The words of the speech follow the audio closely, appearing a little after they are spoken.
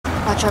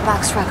watch our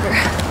backs, Wrecker.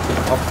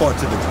 How far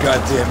to the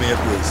goddamn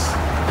airbase?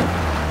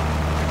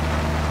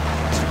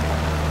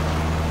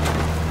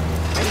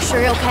 Are you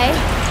sure you're okay?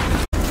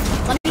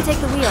 Let me take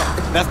the wheel.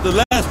 That's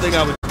the last thing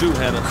I would do,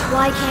 Hannah.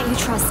 Why can't you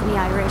trust me,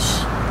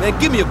 Irish? Man,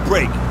 give me a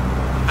break.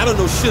 I don't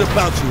know shit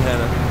about you,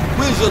 Hannah.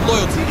 Where's your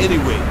loyalty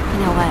anyway? You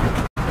know what?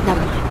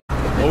 Never mind.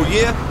 Oh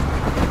yeah?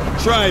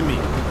 Try me.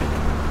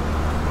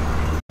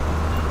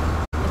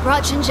 I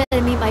brought Jinja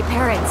to meet my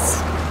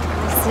parents,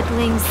 my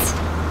siblings,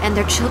 and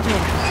their children.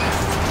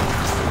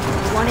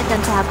 I wanted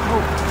them to have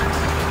hope.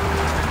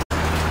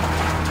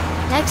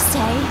 Next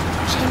day,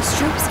 Chang's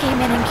troops came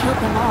in and killed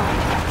them all.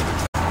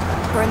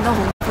 Burned the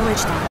whole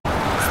village down.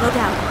 Slow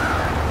down.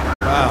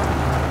 Wow.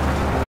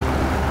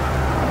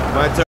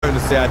 My turn to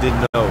say I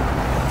didn't know.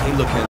 Hey,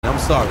 look, Hannah, I'm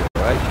sorry,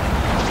 alright?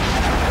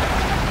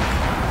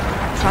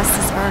 Trust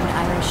is earned,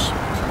 Irish.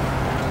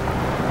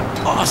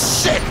 Oh,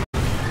 shit!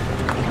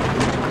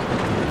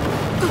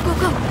 Go, go,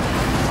 go!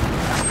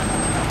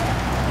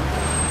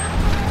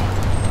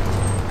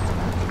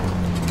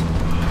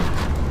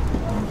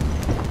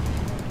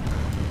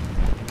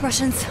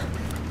 Russians.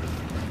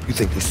 You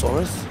think they saw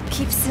us?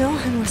 Keep still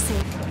and we're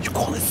safe. You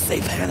call it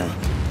safe, Hannah?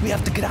 We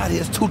have to get out of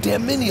here. There's too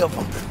damn many of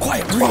them.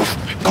 Quiet, breathe.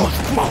 Come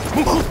on,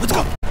 move on, let's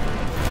go.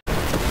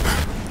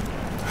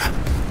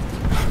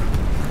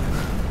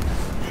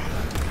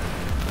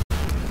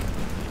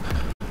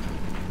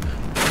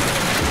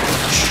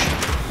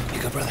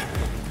 You good, brother?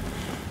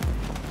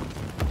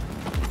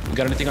 We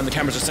got anything on the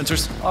cameras or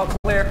sensors? All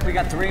clear. We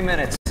got 3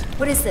 minutes.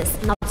 What is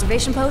this? An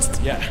observation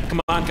post? Yeah, come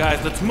on,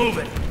 guys, let's move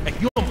it. Hey,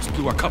 you almost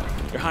blew our cover.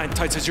 You're high and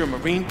tight says you're a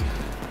Marine?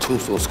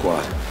 Tombstone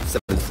Squad,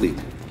 7th Fleet.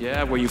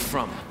 Yeah, where you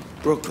from?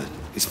 Brooklyn,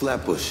 East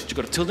Flatbush. Did you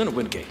go to Tilden or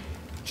Wingate?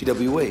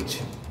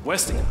 GWH.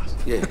 Westinghouse?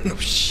 Yeah. No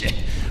shit.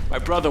 My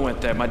brother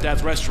went there. My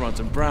dad's restaurant's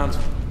in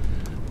Brownsville.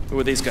 Who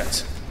are these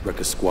guys?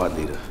 Wrecker Squad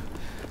Leader.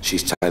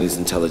 She's Chinese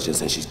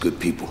intelligence and she's good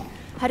people.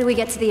 How do we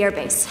get to the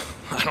airbase?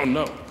 I don't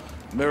know.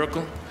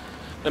 Miracle?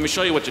 Let me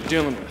show you what you're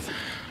dealing with.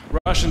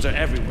 Russians are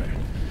everywhere.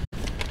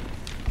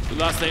 We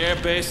lost the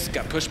airbase,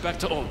 got pushed back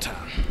to Old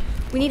Town.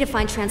 We need to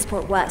find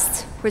Transport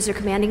West. Where's your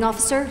commanding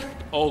officer?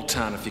 Old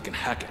Town, if you can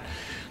hack it.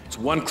 It's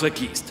 1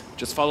 click east.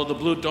 Just follow the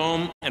blue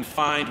dome and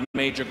find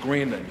Major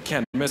Greenland. You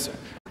can't miss her.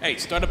 Hey,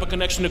 start up a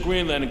connection to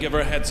Greenland and give her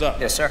a heads up.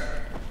 Yes, sir.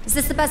 Is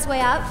this the best way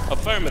out?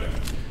 Affirmative.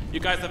 You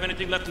guys have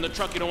anything left in the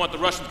truck you don't want the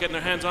Russians getting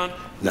their hands on?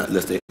 Not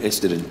unless they're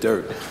interested in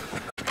dirt.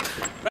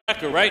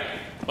 Wrecker, right?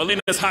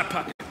 Molina's Hot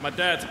Pocket, my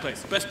dad's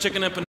place. Best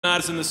chicken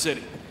empanadas in the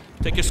city.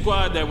 Take your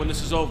squad there when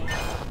this is over.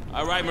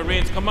 All right,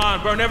 Marines, come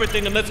on, burn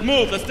everything and let's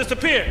move. Let's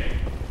disappear.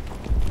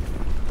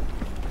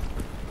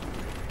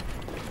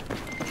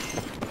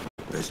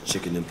 Best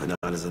chicken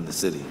empanadas in the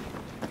city.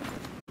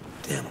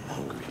 Damn, I'm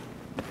hungry.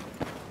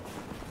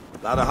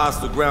 A lot of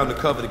hostile ground to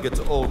cover to get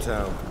to Old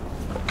Town.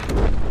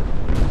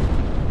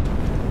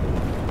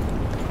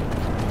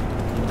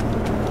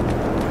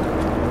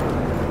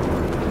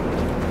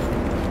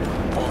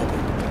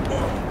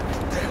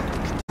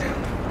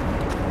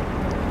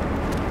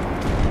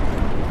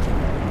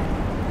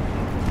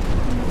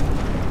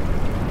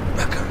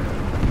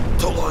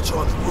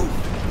 On the roof.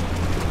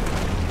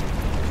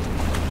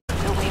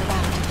 No way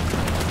around.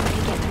 We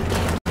can get through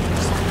there.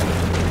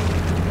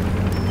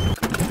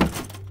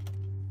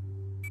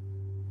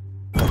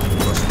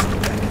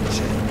 Back in the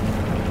chain.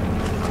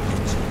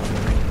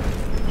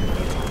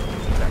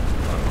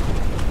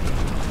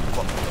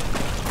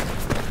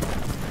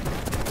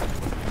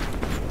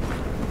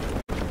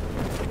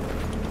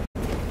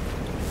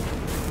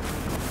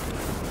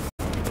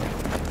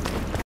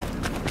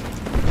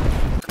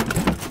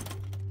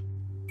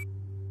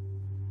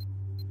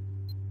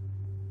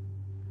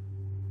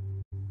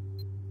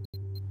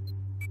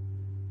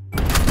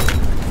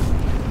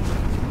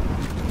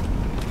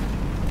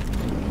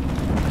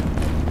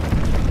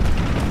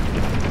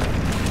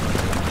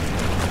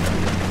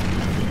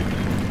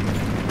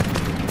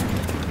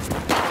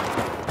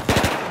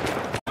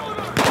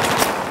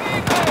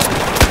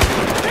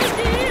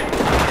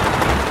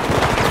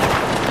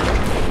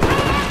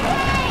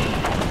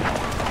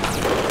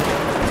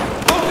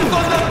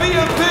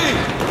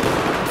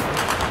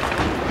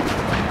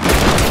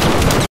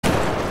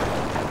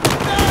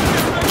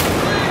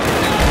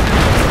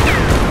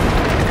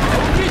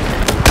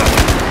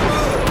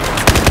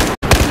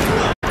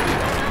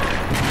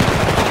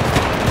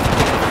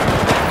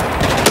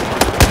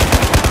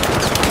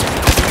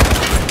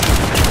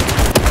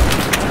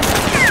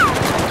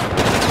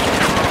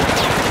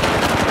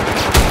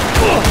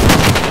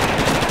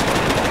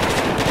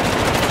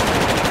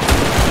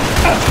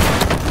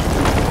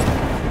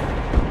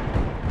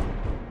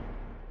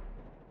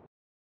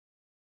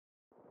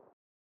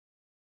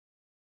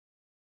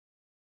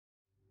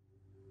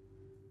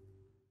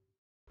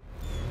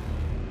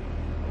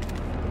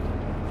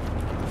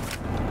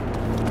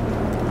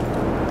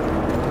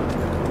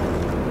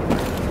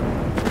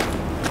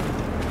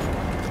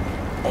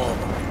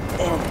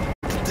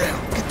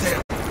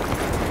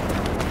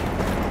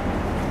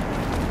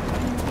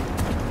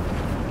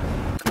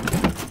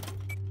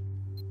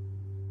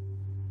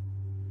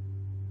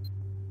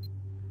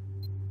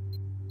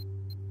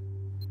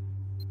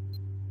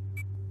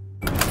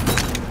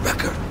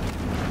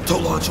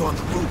 Don't launch on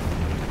the roof.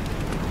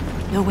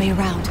 No way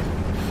around.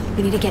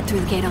 We need to get through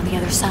the gate on the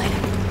other side.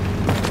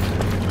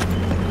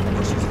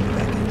 Russians are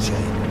back in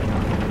chain.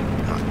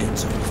 Our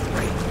intel is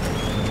right.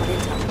 What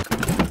intel?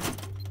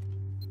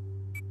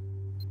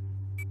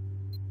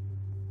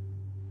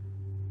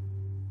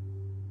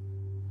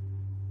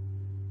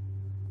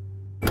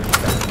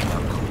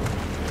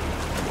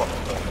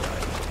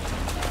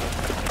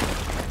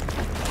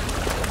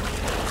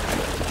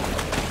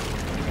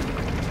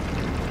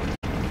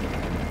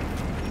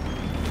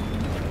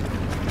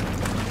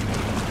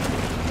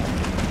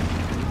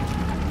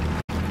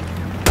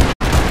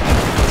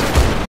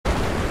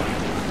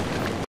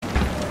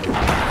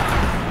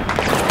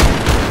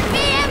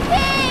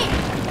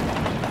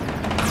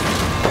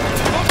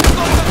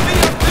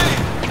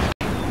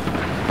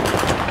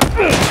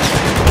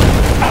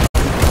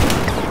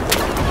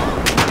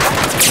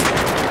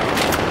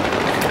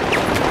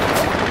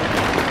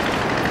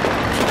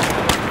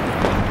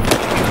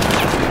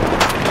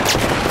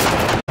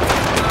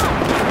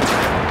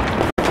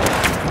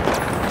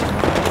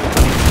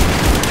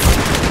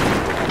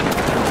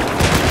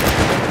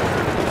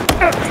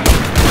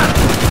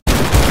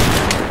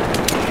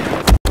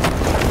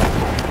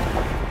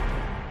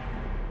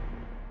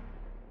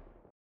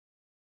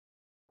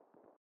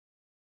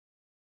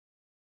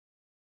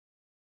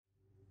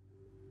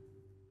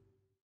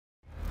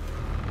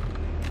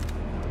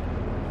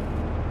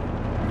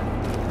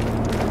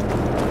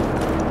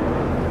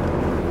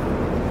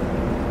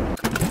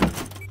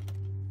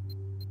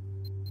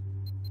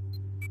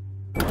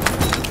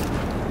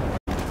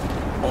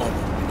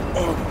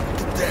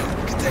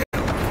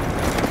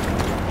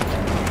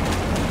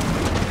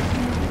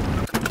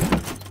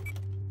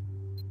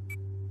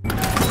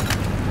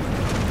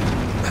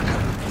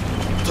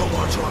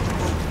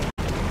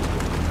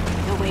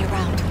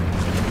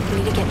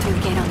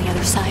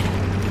 Side.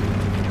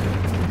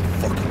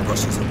 Fucking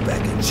Russians are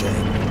back in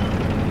chain.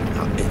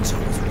 Our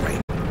intel is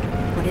right.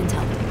 What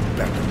intel?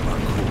 Back in my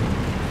crew.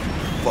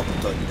 Fuck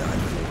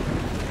 39.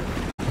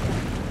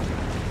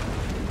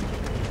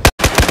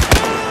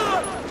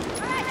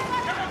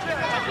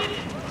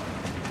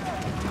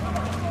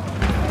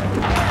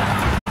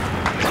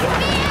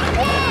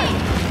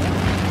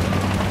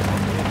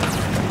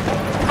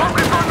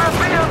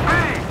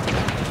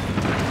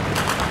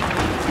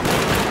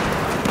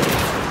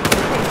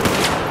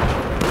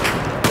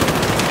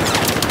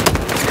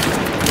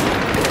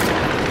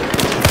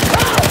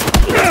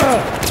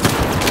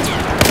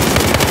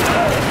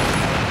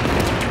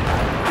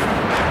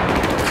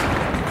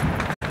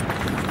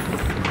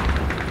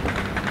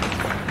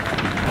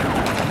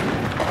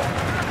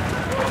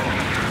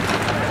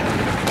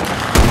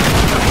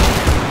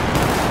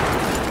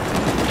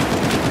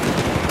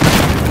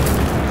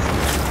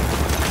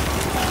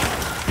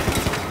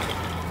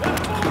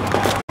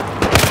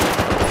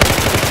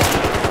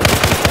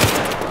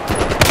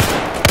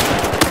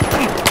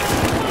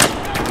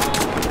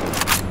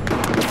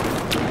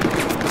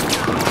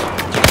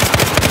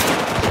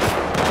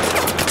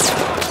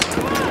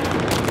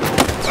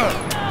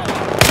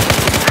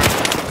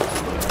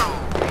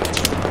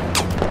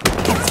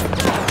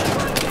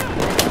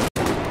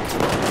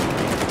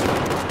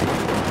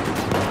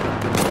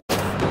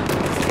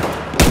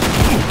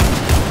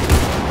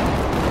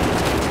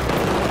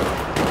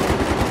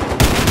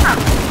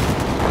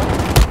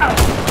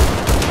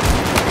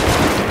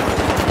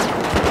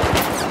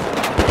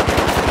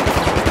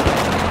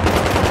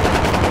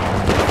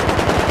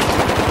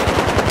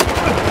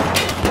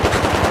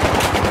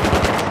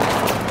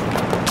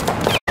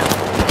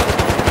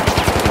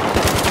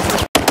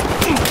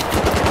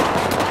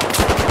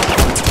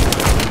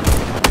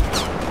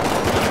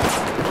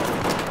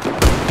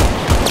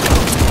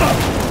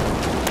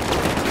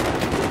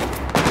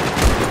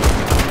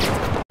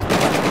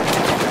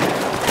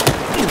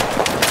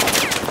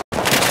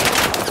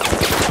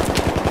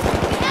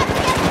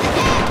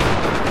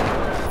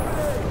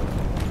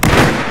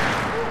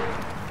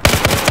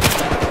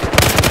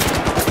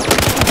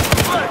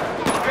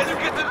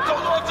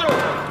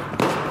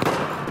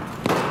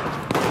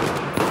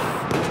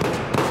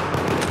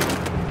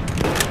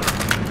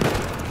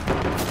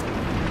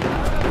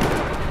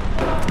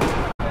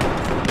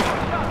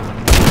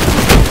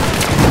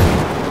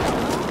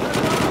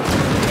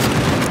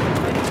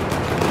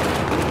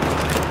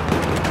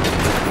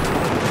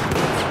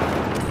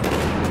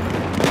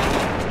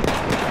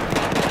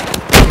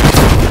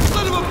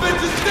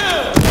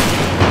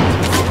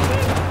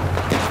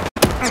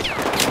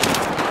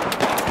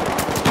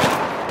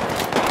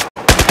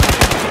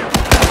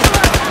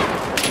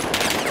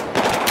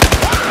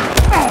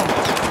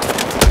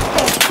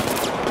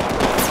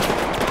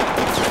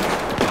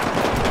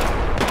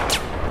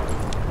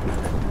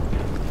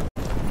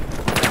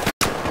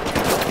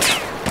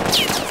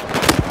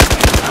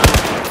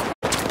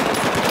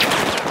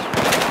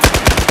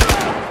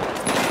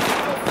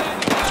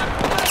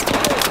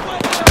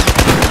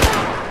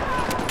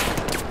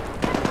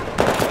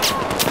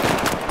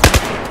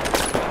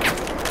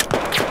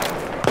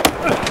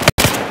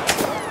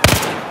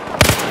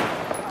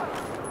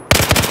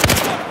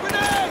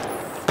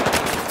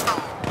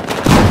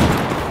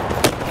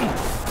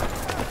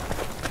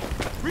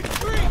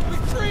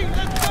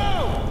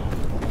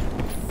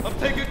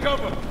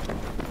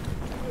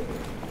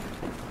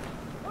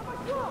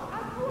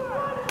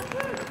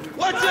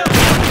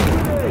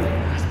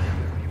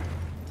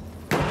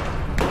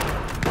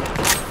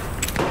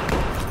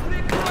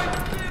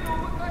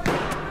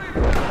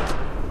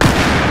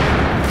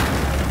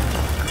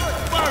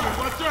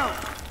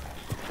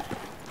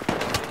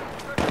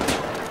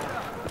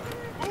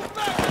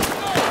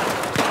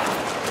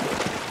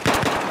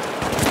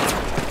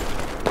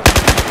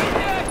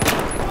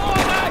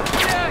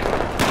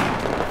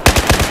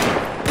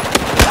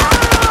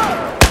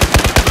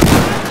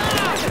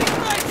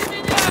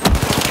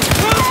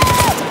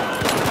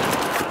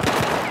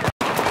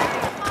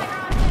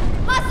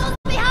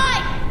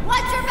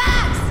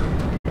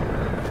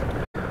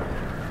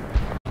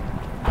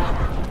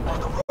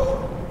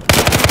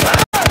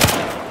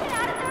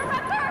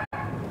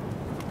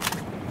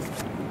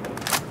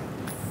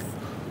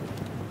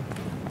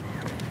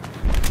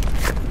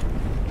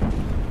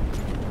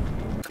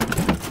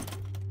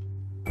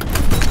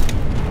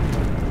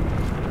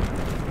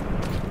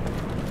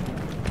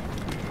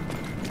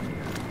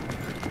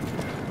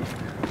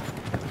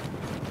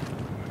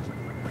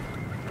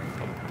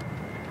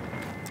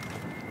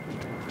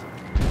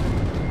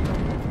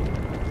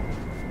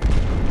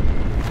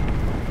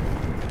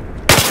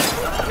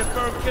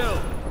 Confirmed kill.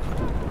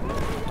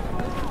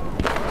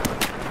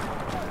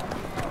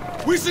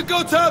 We should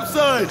go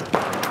topside!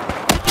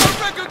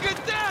 Rebecca,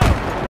 get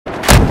down!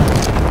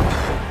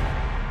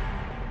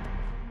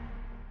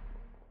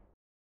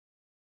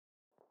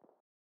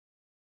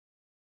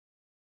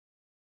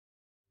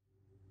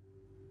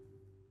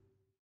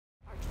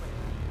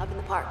 Up in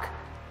the park.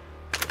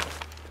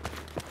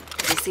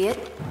 You see it?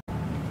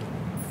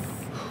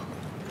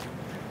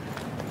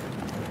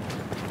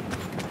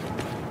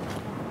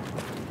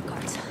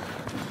 Guards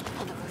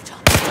on the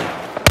rooftop.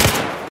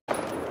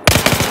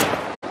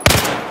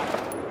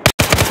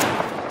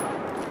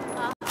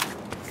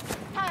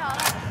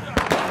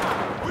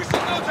 We should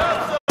go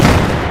topside!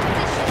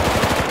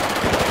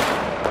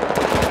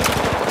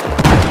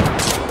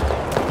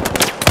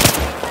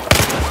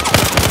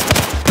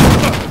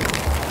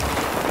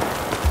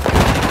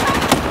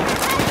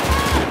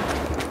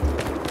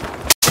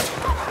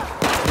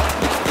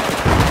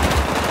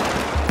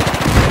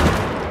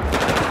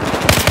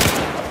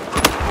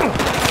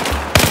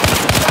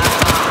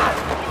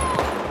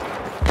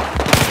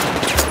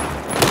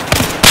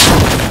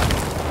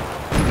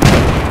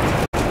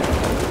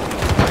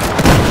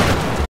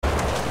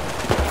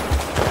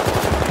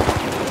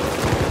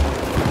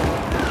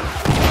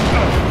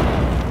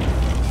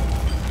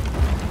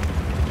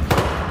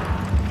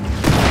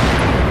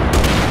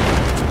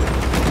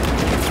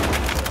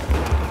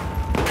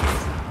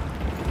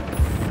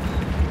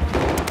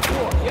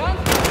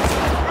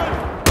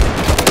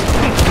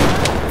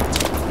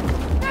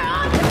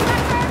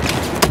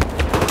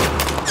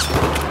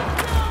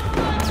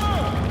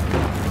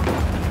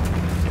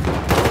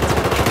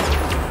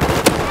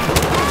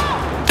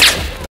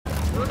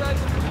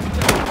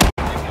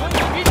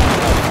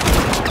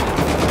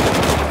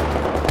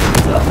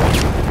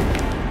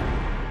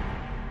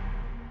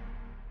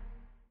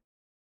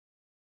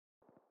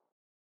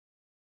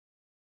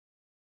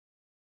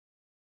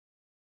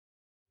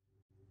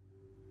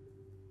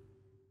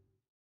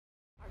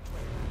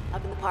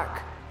 Up in the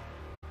park.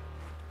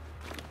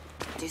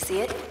 Do you see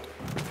it?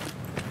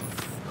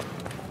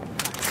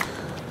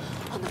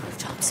 On the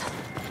rooftops.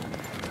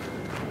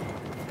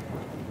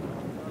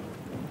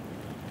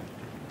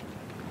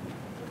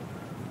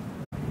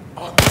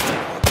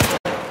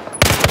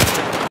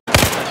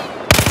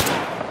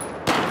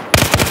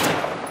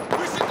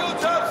 We should go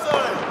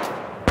topside!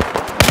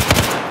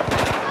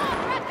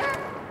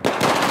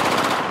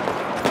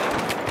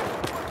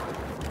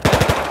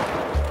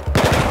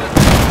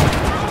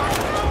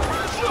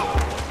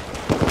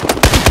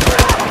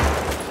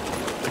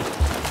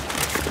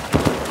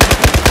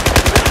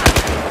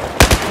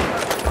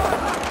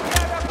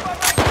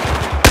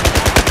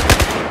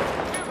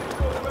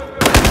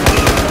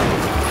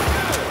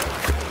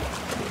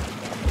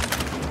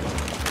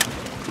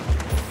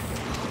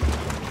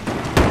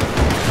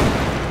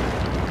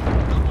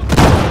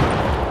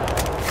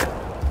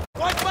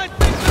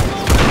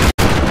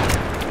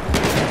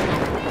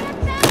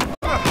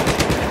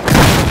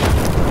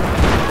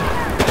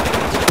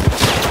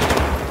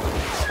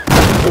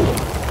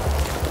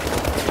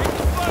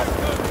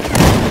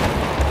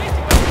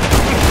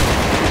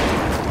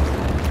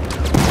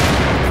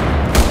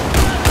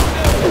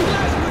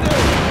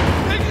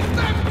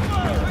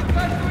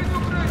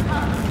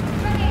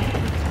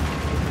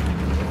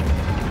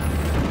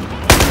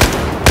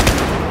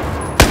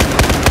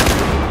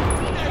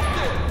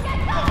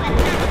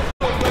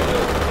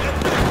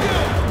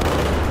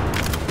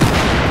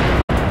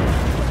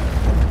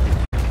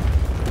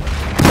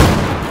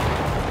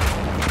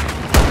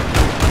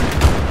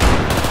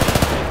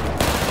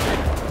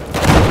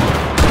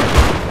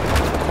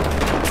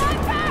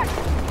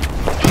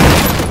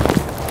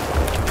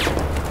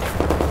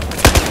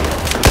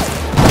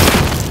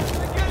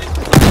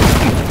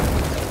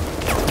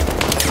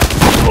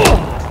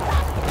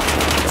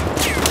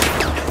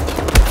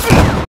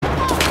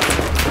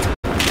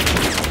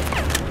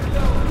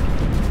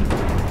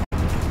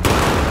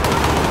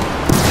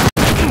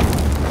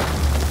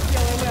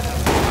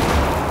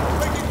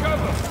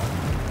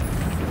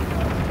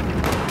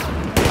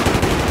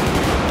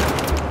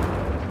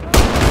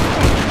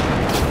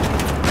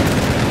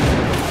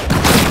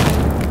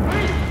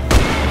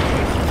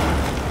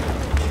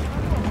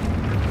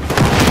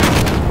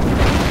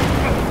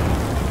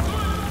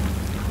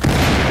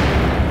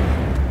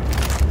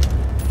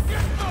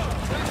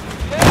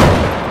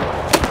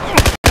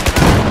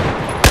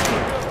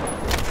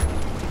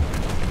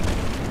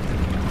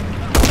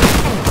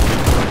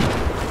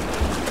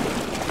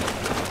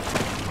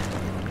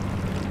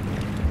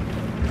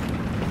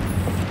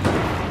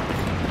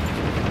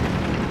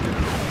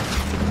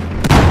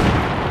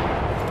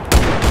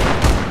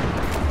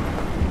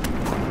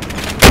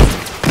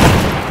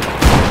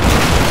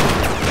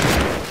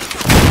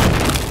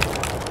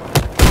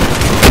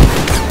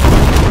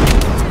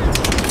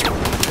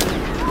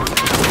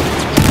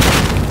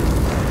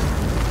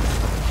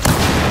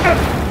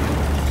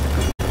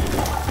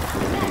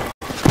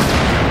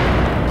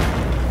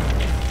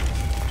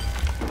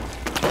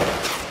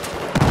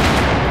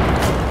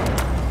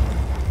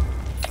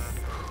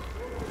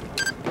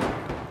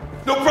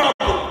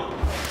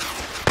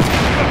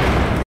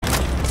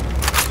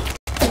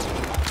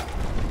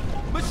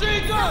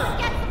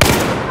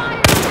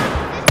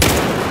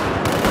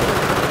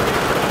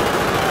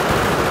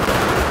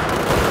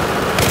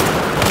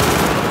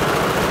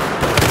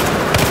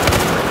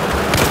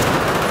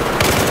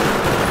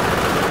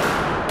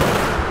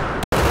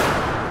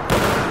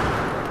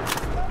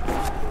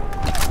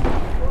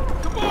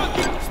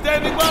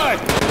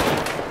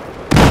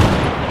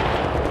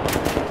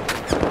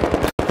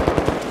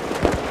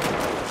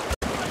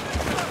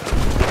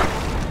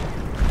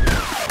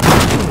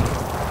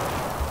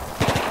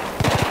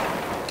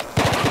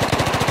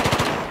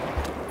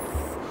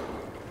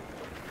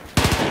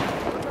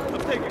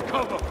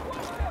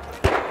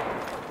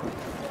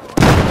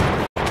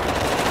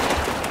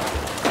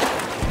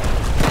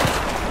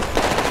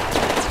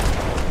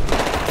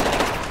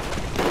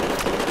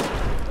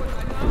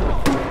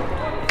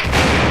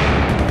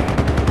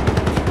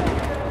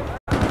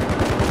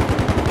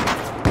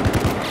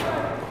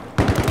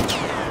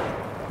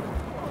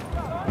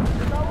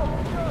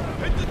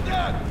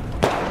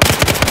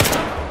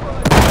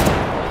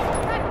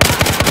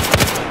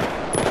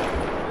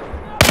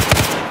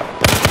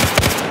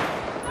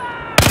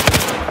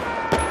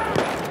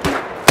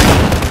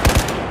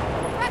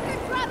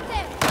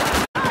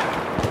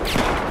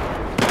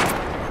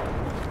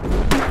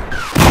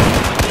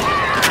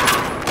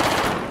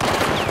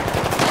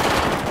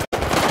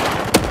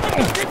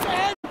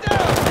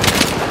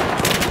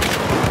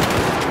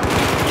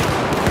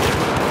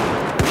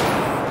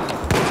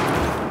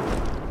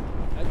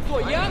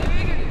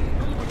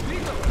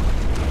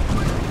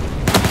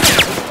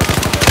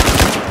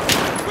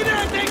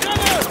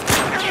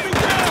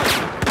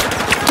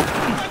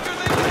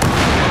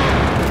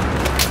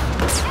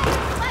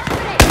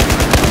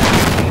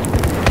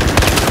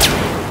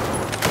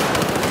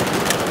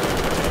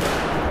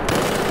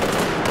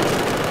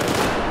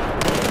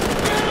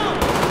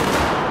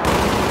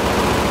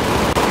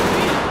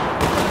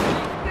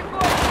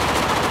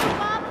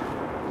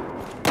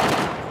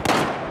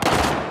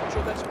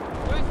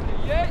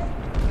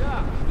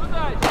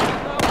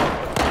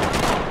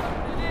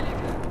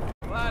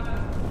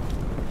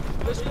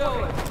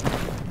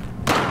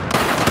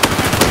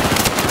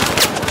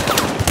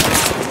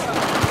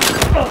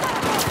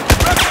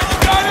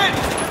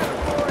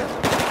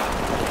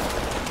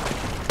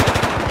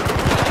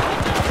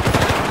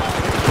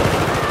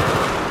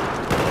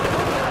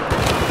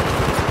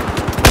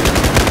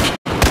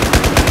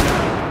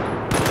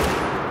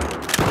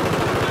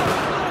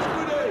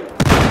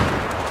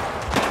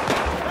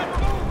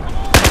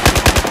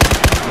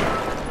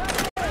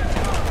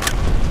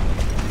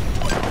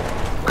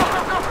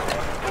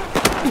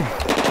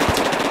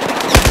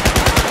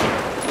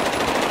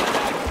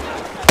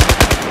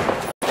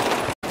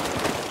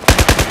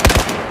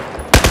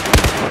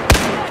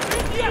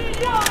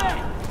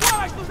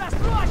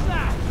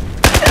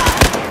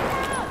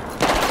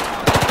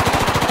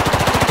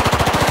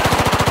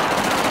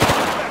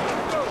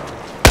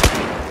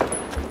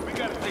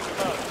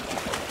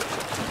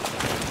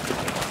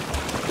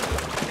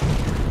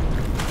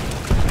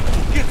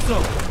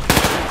 some.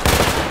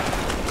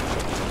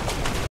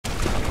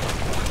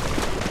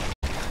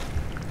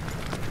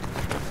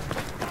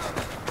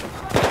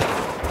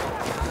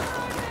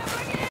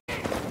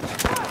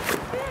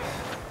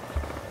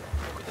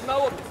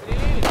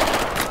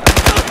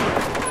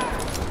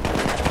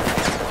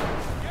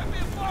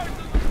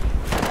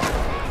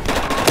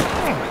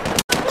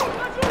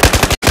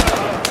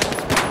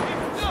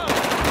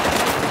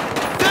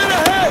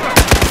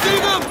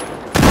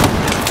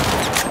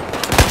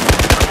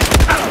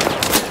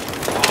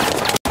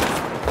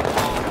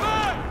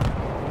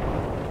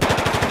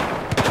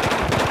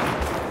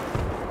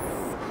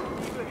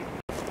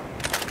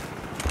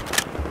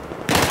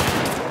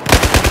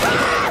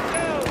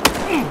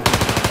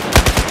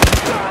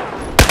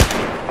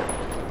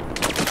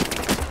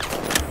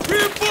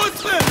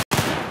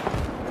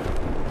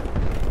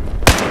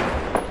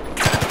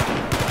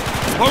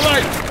 All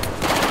right.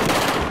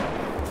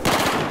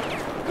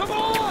 Come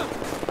on.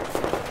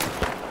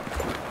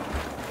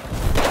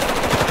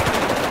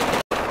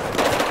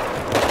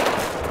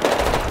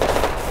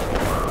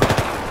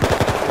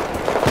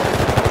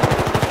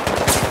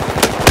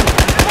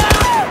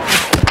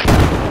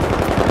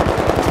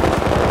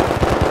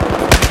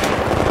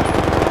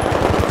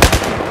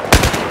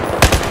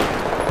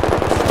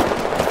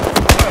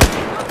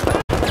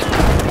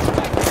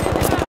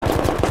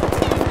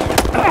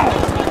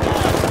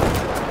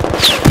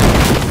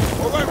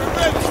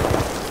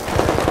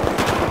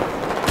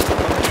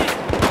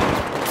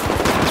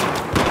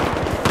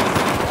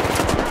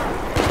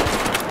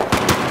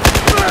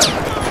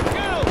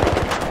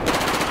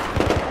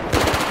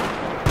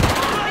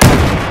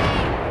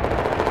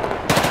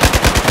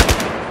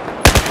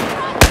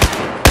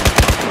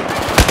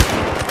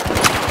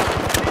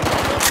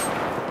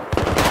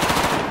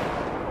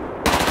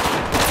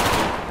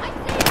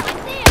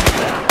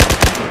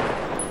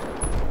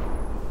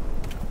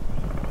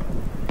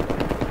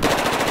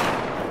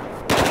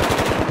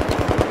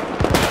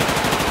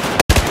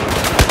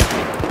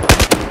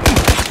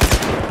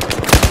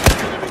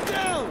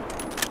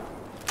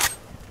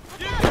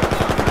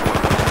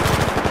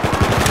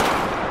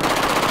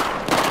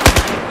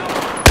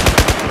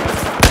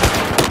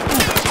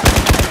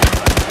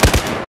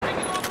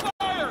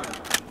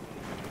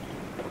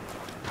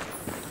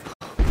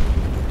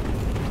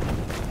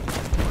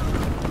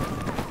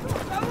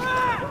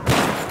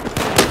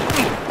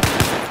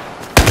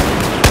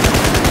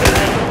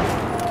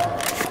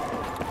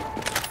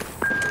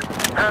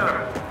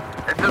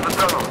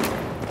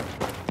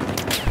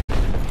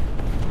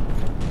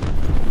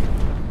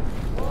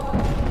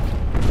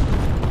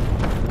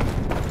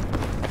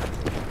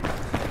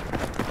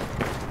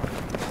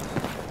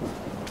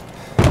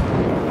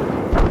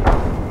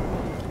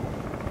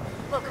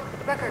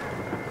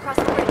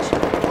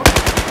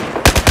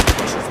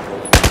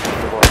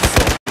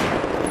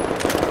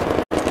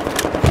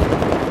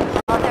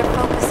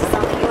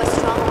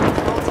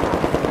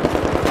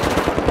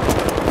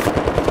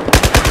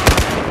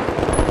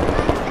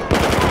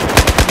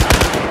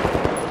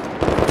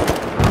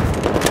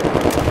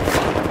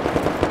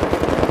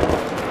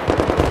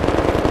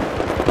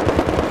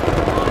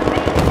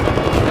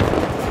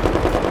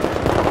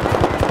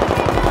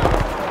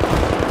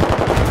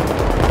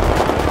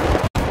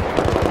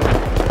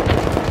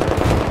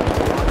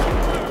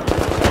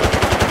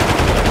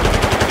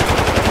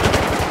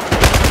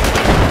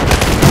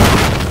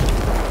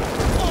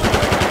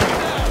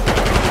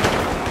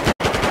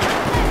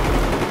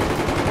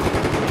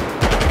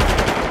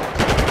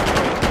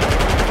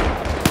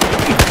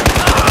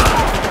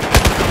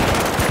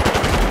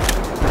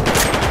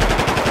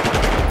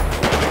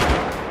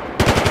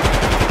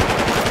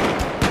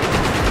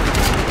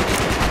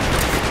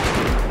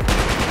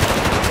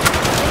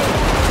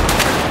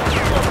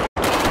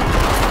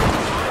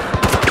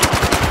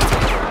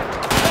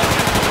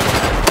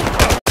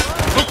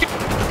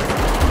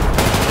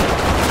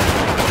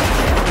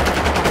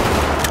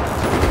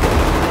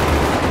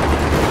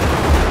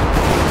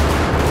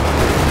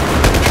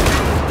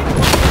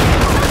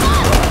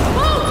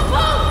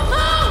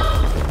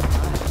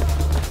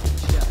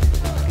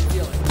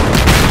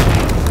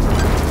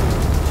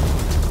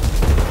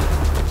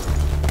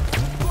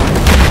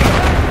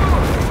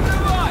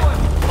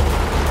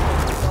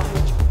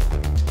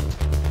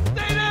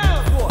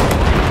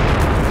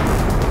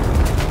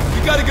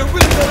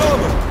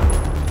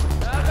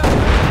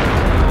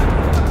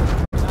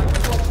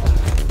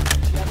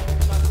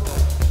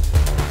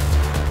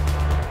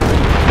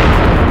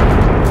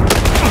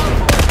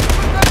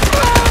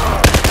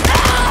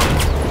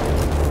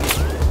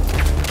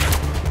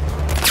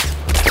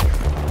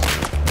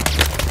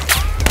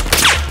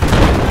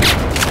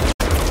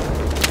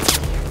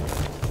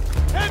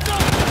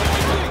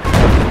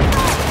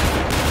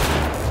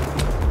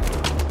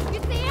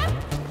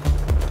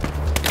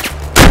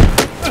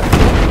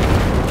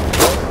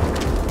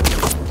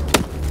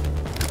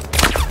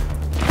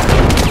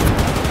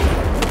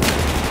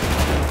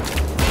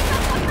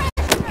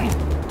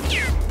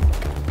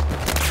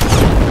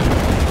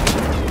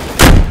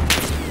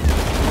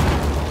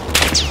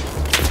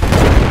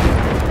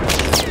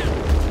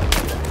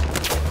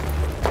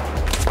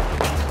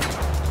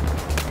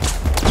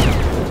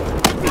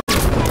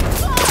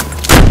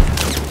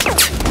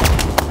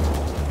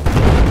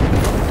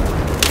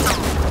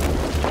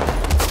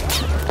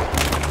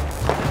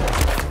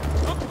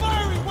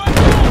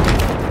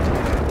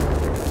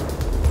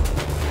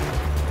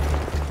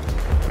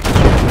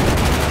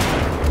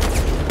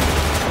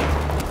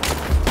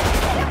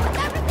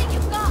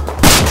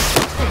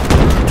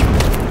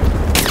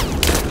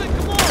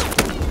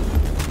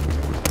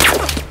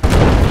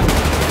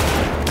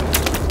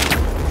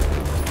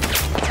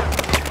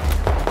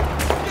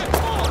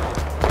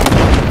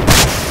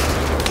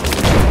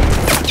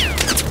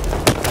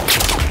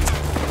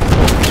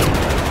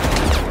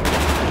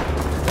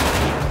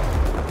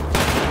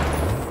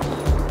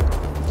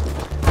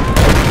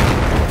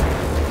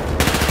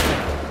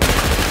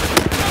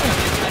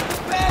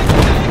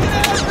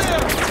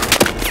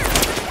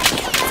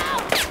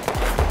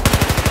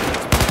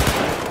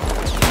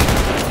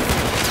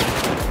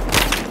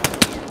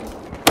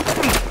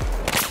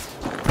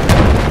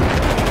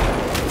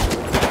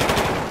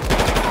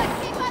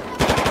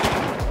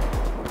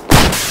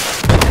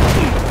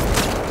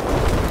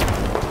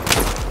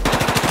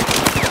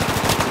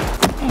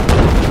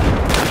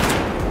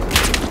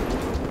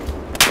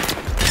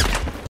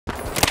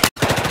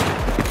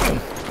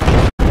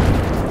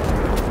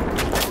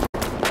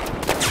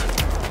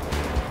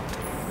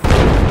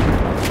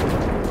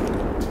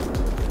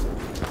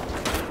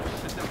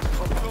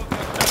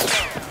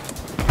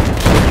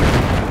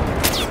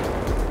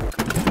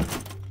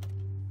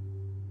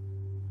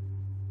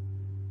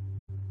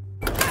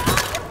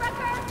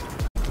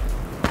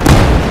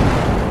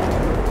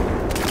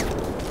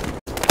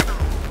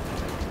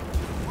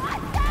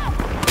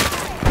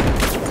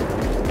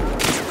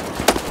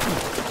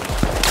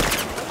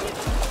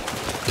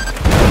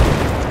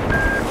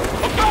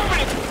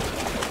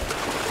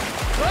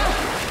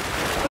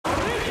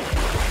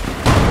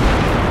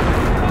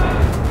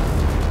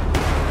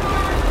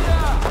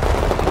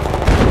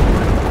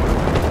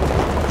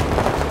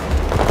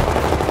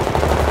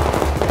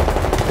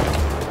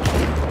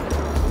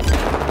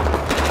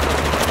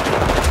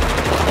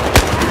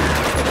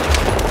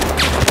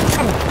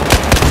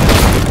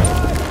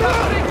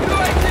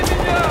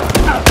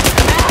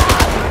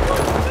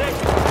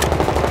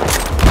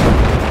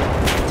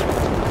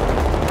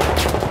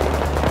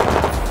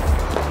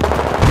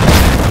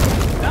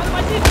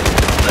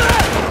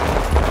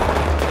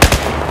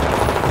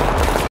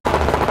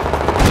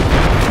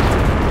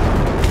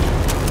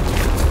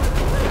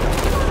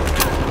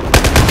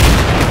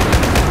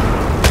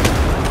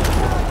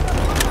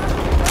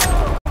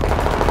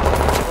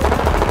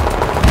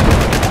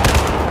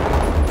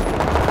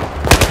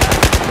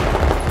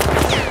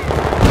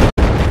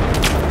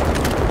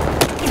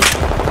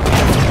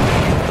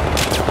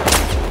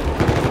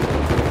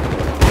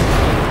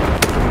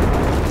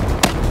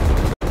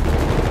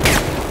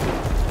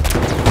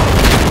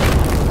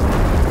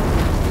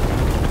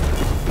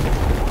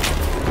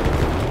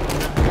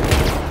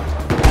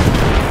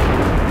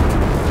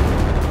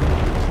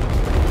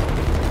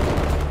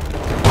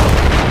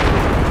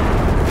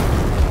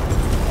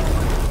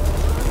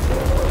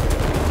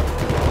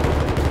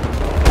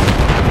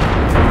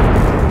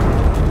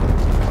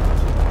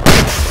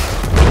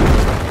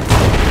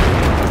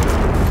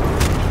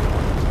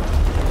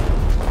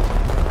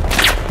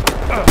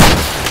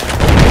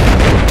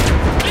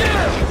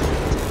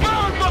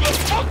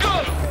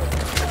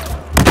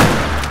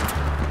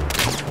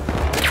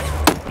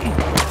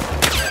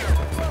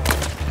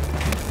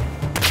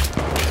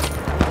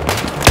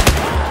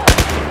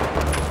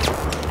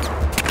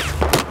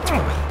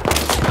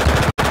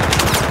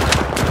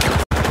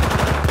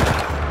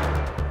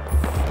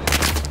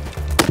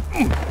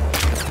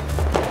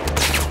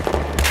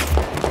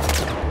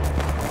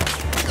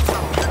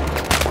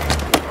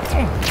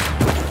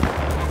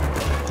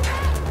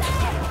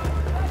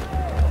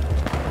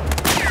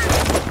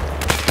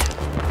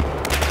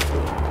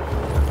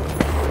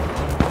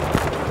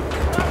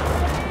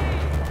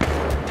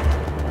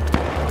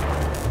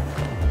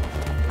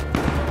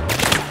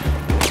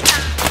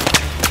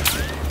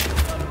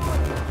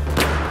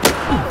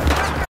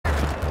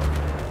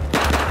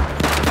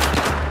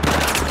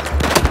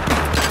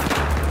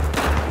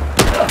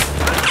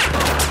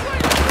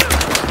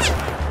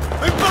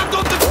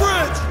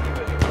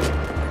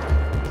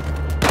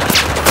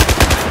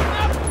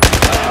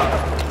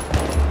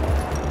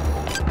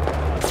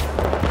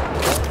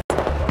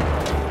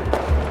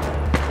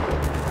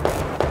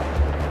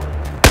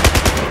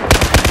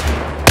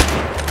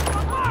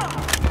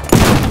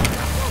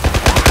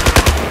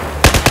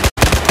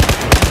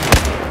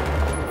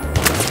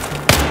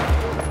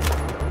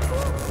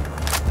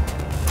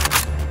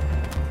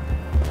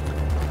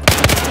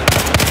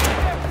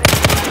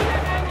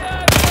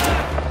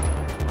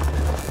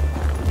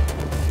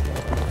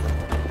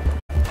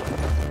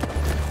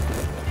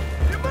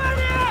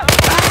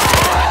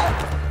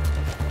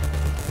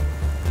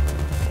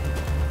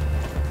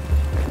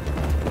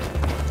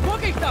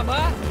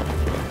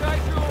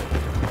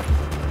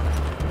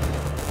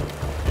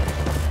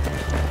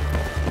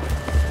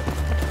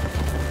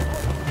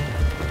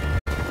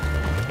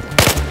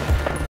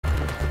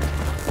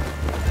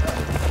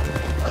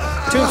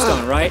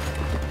 Tombstone, right?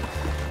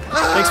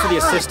 Thanks for the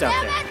assist out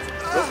there.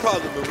 No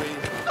problem, Marine.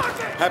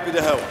 Happy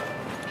to help.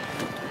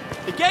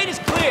 The gate is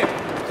clear.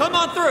 Come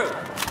on through.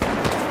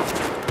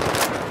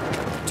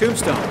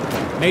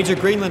 Tombstone, Major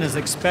Greenland is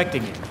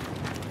expecting you.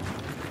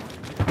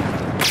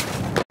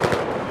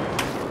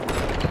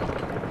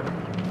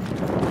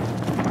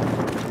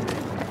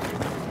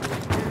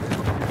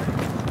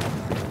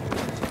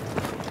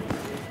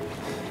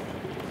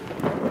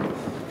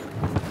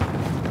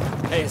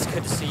 Hey, it's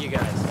good to see you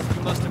guys.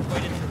 You must have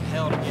waited through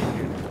hell to get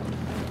here.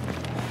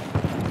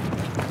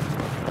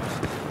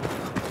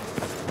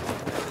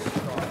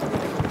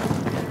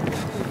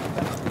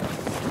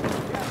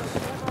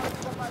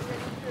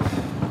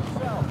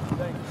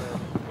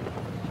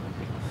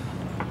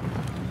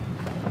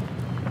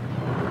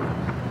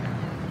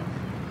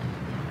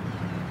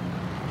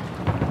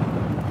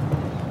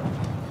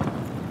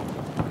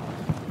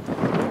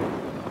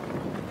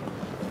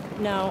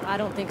 No, I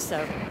don't think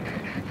so.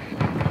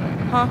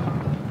 Huh?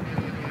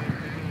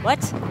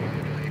 What?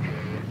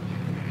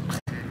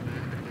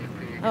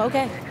 Oh,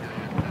 okay.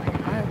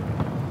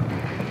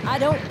 I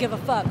don't give a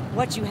fuck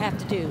what you have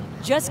to do.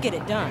 Just get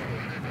it done.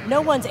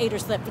 No one's ate or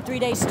slept for 3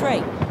 days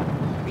straight.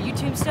 Are you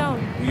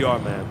Tombstone? We are,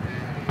 ma'am.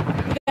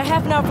 We got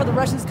half an hour for the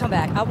Russians to come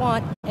back. I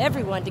want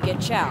everyone to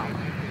get chow.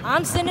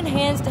 I'm sending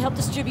hands to help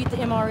distribute the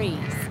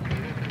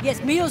MREs.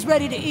 Yes, meals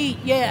ready to eat,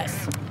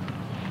 yes.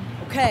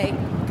 Okay,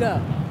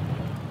 go.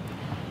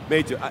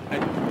 Major,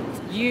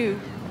 You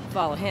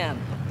follow him.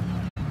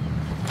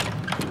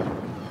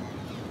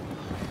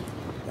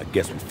 I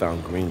guess we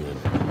found Greenland.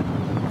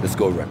 Let's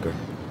go, Wrecker.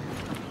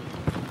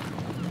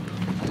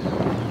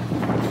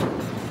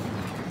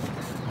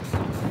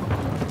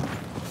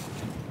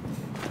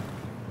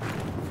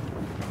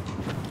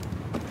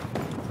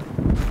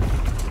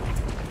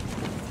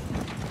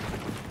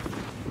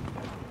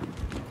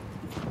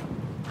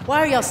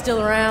 Why are y'all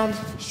still around?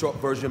 Short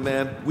version,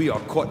 ma'am, we are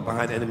caught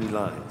behind enemy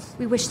lines.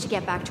 We wish to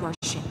get back to our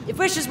ship. If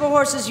wishes were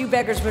horses, you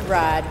beggars would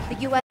ride. The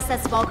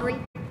USS Valkyrie,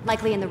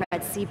 likely in the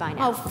Red Sea by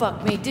now. Oh,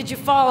 fuck me. Did you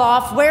fall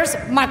off? Where's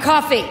my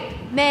coffee?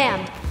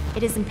 Ma'am,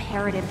 it is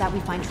imperative that we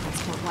find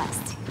transport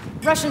west.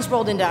 Russians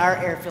rolled into our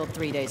airfield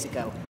 3 days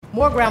ago.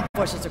 More ground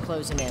forces are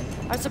closing in.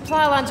 Our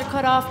supply lines are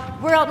cut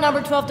off. We're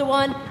outnumbered 12 to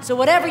 1, so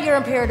whatever your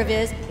imperative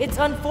is, it's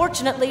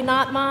unfortunately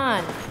not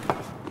mine.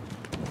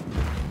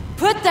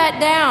 Put that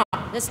down!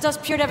 This stuff's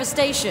pure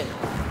devastation.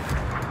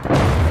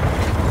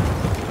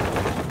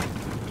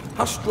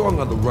 How strong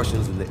are the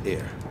Russians in the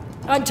air?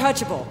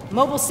 Untouchable.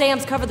 Mobile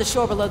SAMs cover the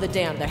shore below the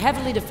dam. They're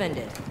heavily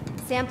defended.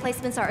 SAM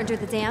placements are under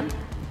the dam,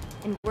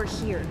 and we're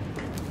here,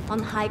 on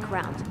high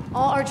ground.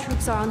 All our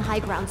troops are on high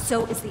ground,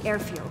 so is the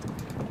airfield.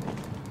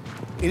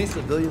 Any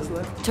civilians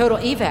left? Total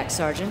evac,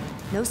 Sergeant.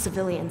 No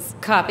civilians.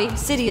 Copy.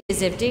 City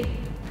is empty.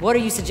 What are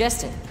you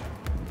suggesting?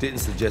 Didn't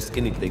suggest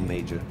anything,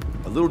 Major.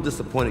 A little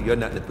disappointed you're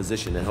not in a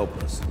position to help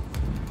us.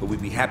 But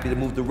we'd be happy to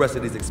move the rest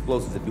of these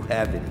explosives if you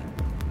have any.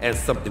 And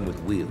something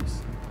with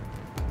wheels.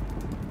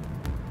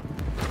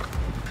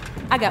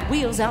 I got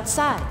wheels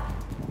outside.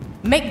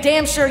 Make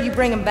damn sure you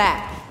bring them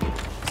back.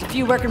 There's a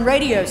few working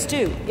radios,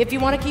 too, if you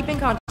want to keep in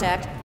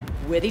contact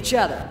with each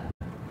other.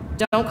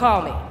 Don't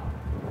call me.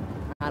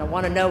 I don't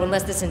want to know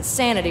unless this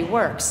insanity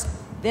works.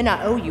 Then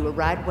I owe you a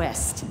ride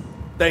west.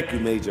 Thank you,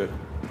 Major.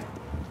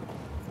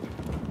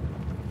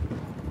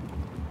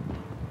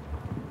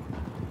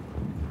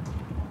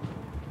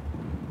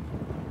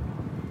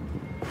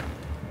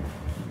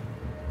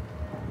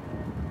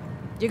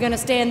 You're gonna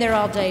stand there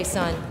all day,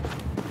 son.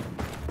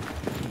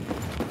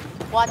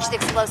 Watch the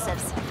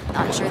explosives.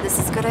 Not sure this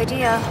is a good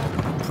idea.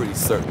 Pretty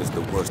certain it's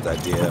the worst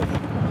idea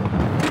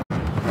ever.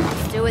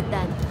 Let's do it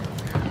then.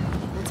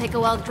 We'll take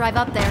a while to drive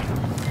up there.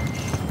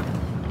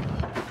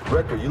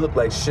 Wrecker, you look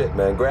like shit,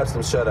 man. Grab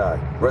some shut-eye.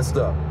 Rest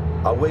up.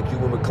 I'll wake you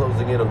when we're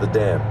closing in on the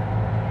dam.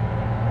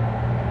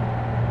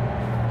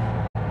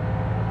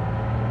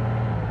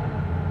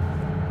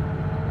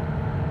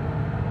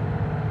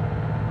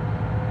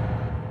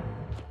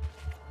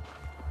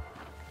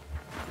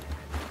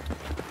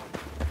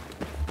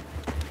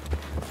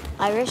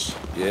 Irish?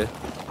 Yeah?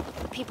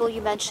 The people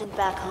you mentioned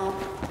back home.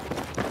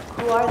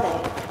 Who are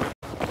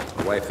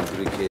they? Wife and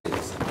 3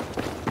 kids.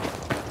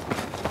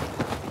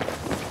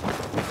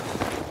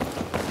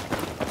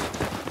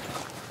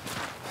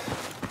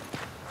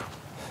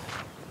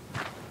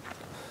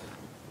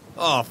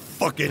 Oh,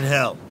 fucking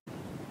hell.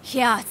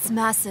 Yeah, it's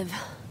massive.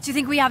 Do you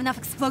think we have enough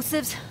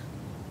explosives?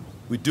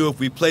 We do if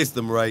we place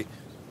them right.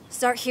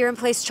 Start here and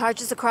place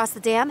charges across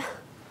the dam?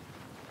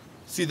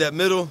 See that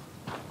middle?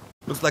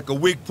 Looks like a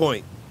weak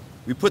point.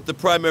 We put the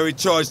primary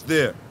charge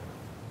there.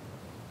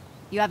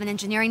 You have an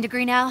engineering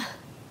degree now?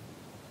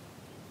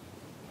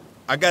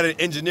 I got an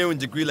engineering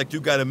degree like you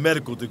got a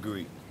medical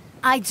degree.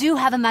 I do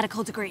have a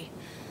medical degree.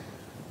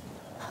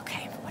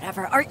 Okay,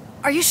 whatever.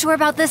 Are you sure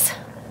about this?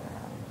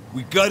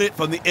 We gut it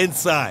from the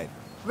inside.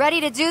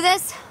 Ready to do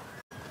this?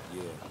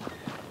 Yeah.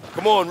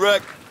 Come on,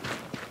 Rec.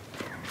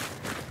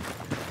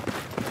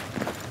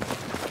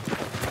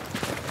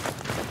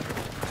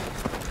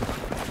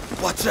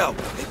 Watch out.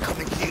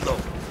 Incoming helo.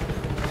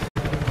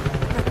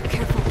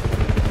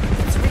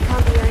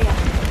 the area.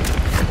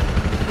 Fuck.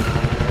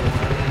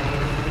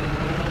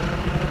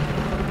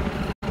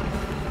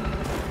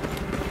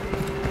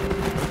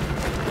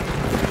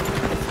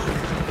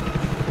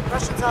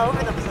 Russians all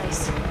over the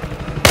place.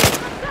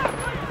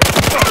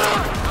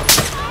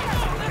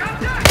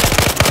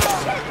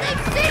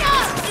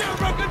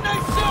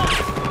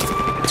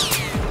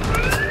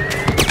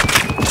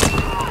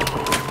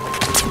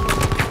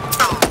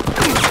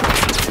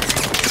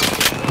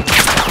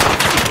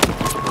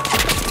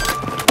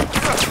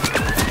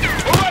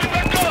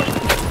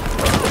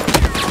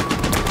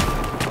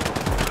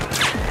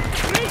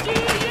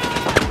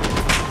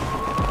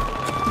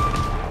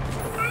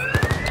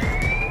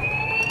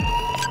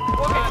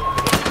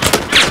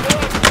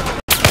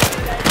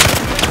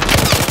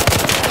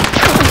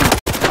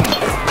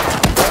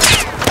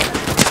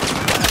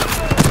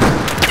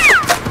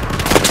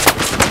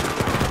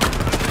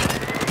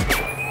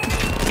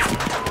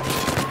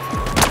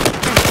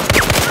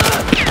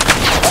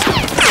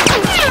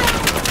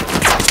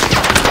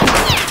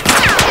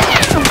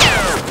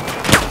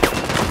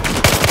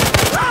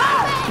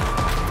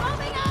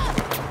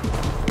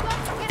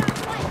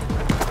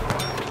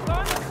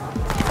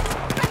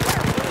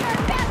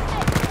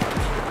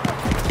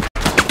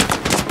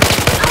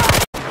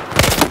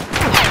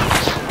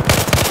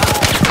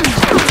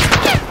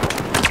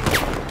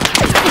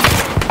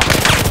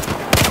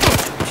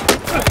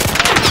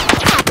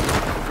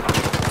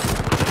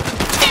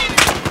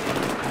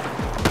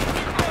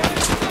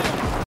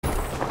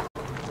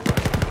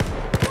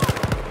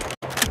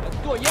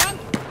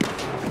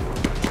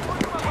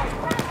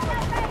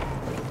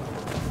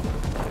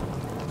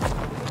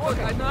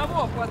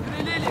 Одного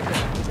подстрелили.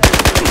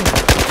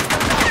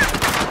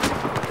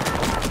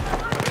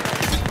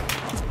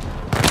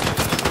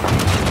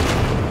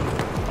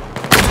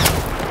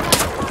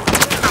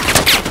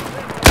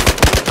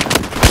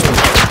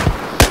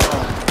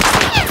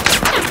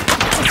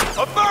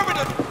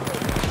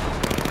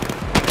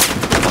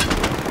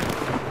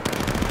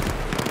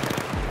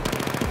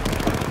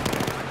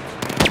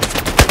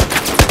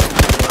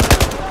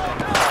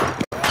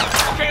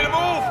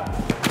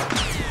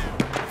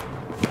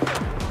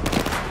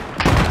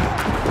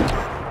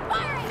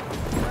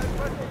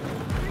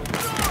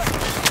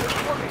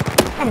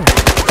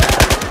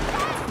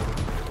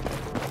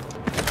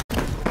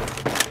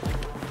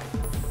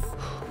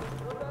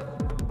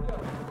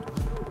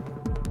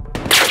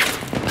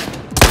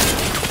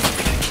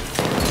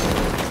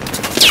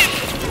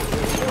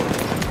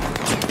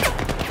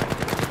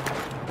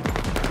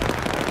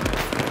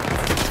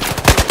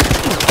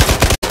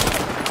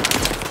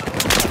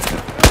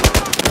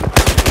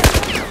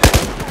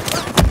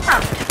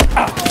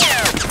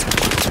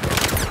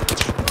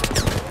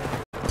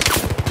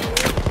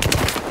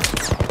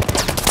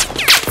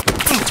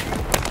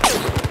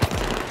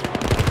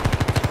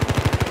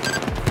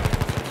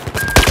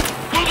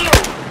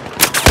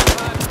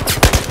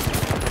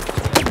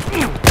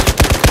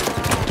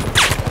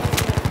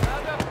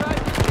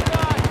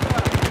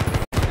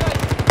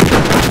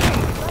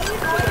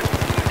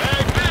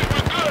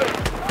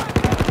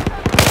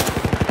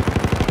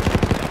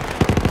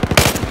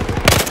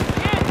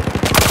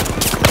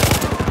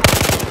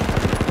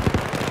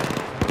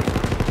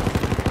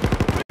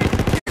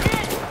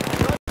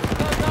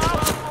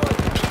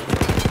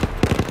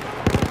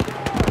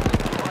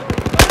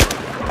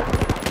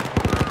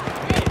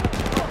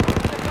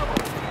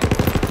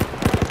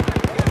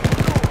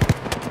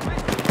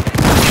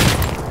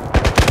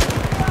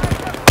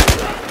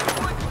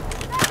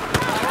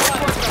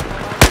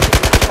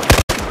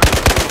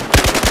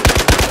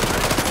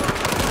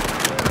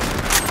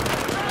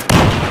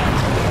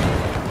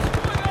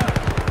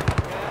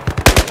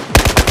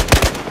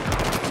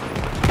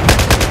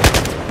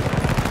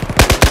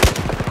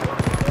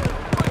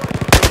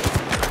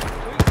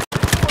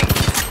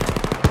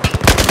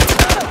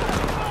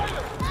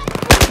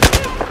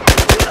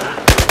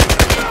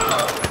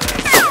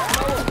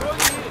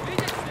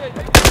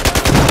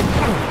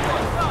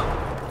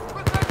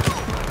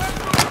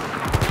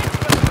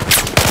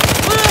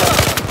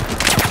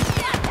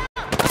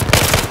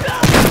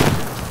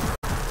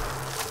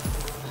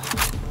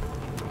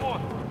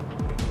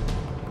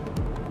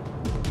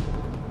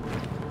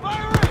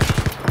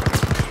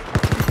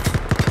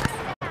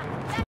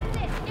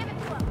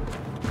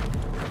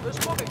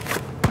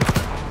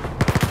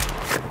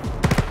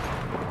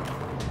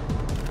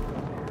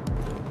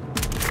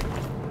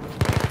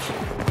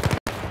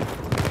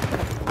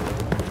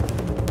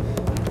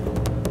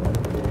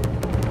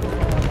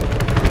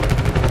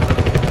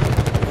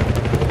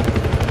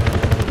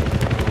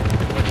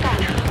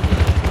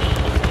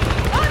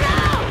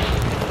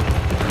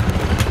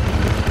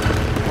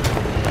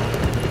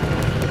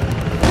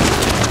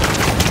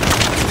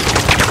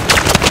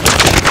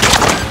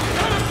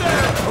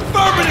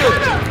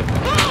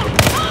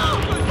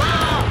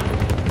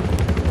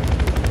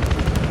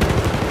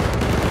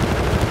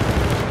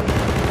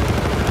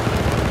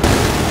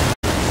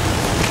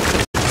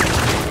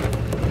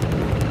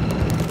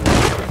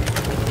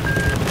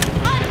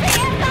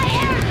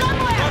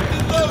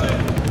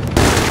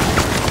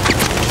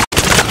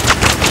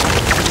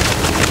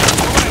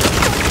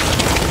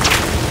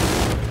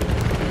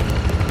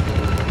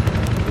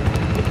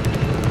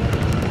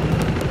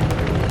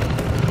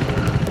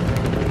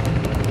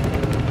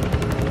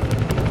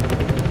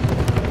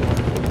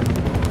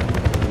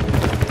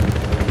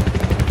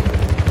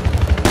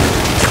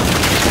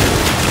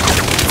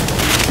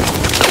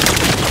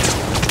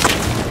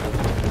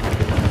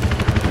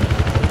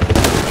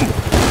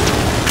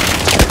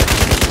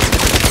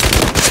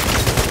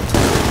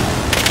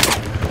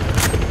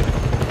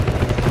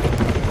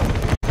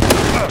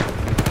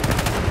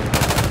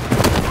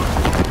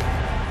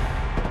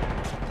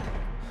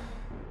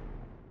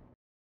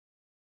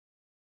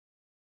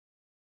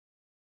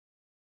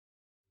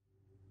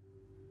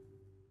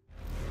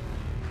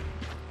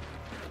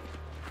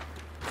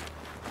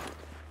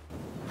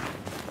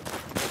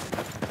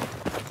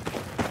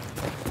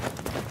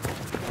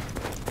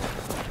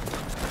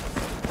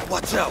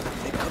 Watch out.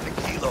 Incoming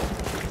Kilo.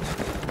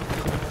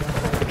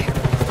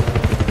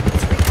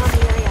 Let's recon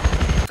the area.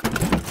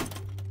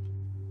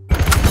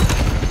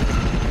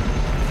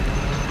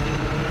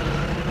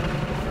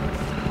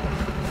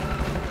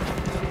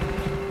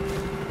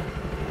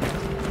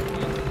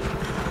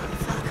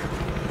 Fuck.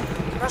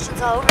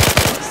 Russians all over the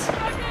place.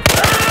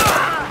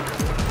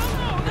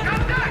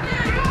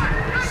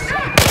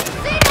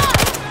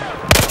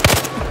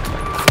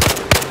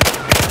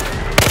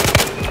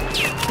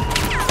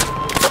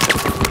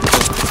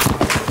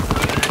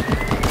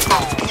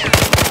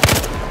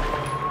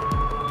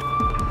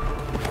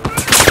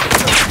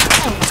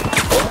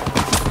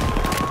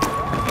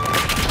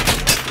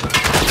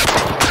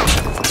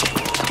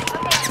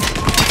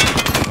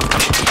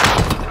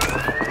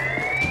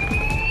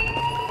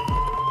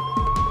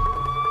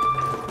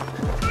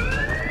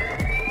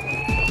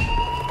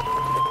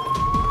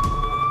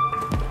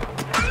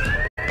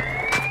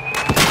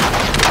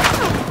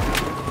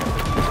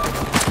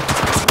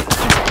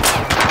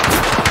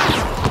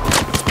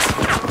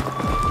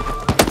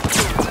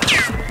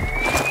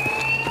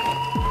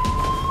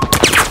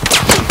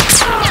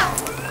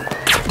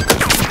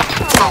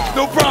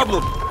 No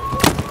problem.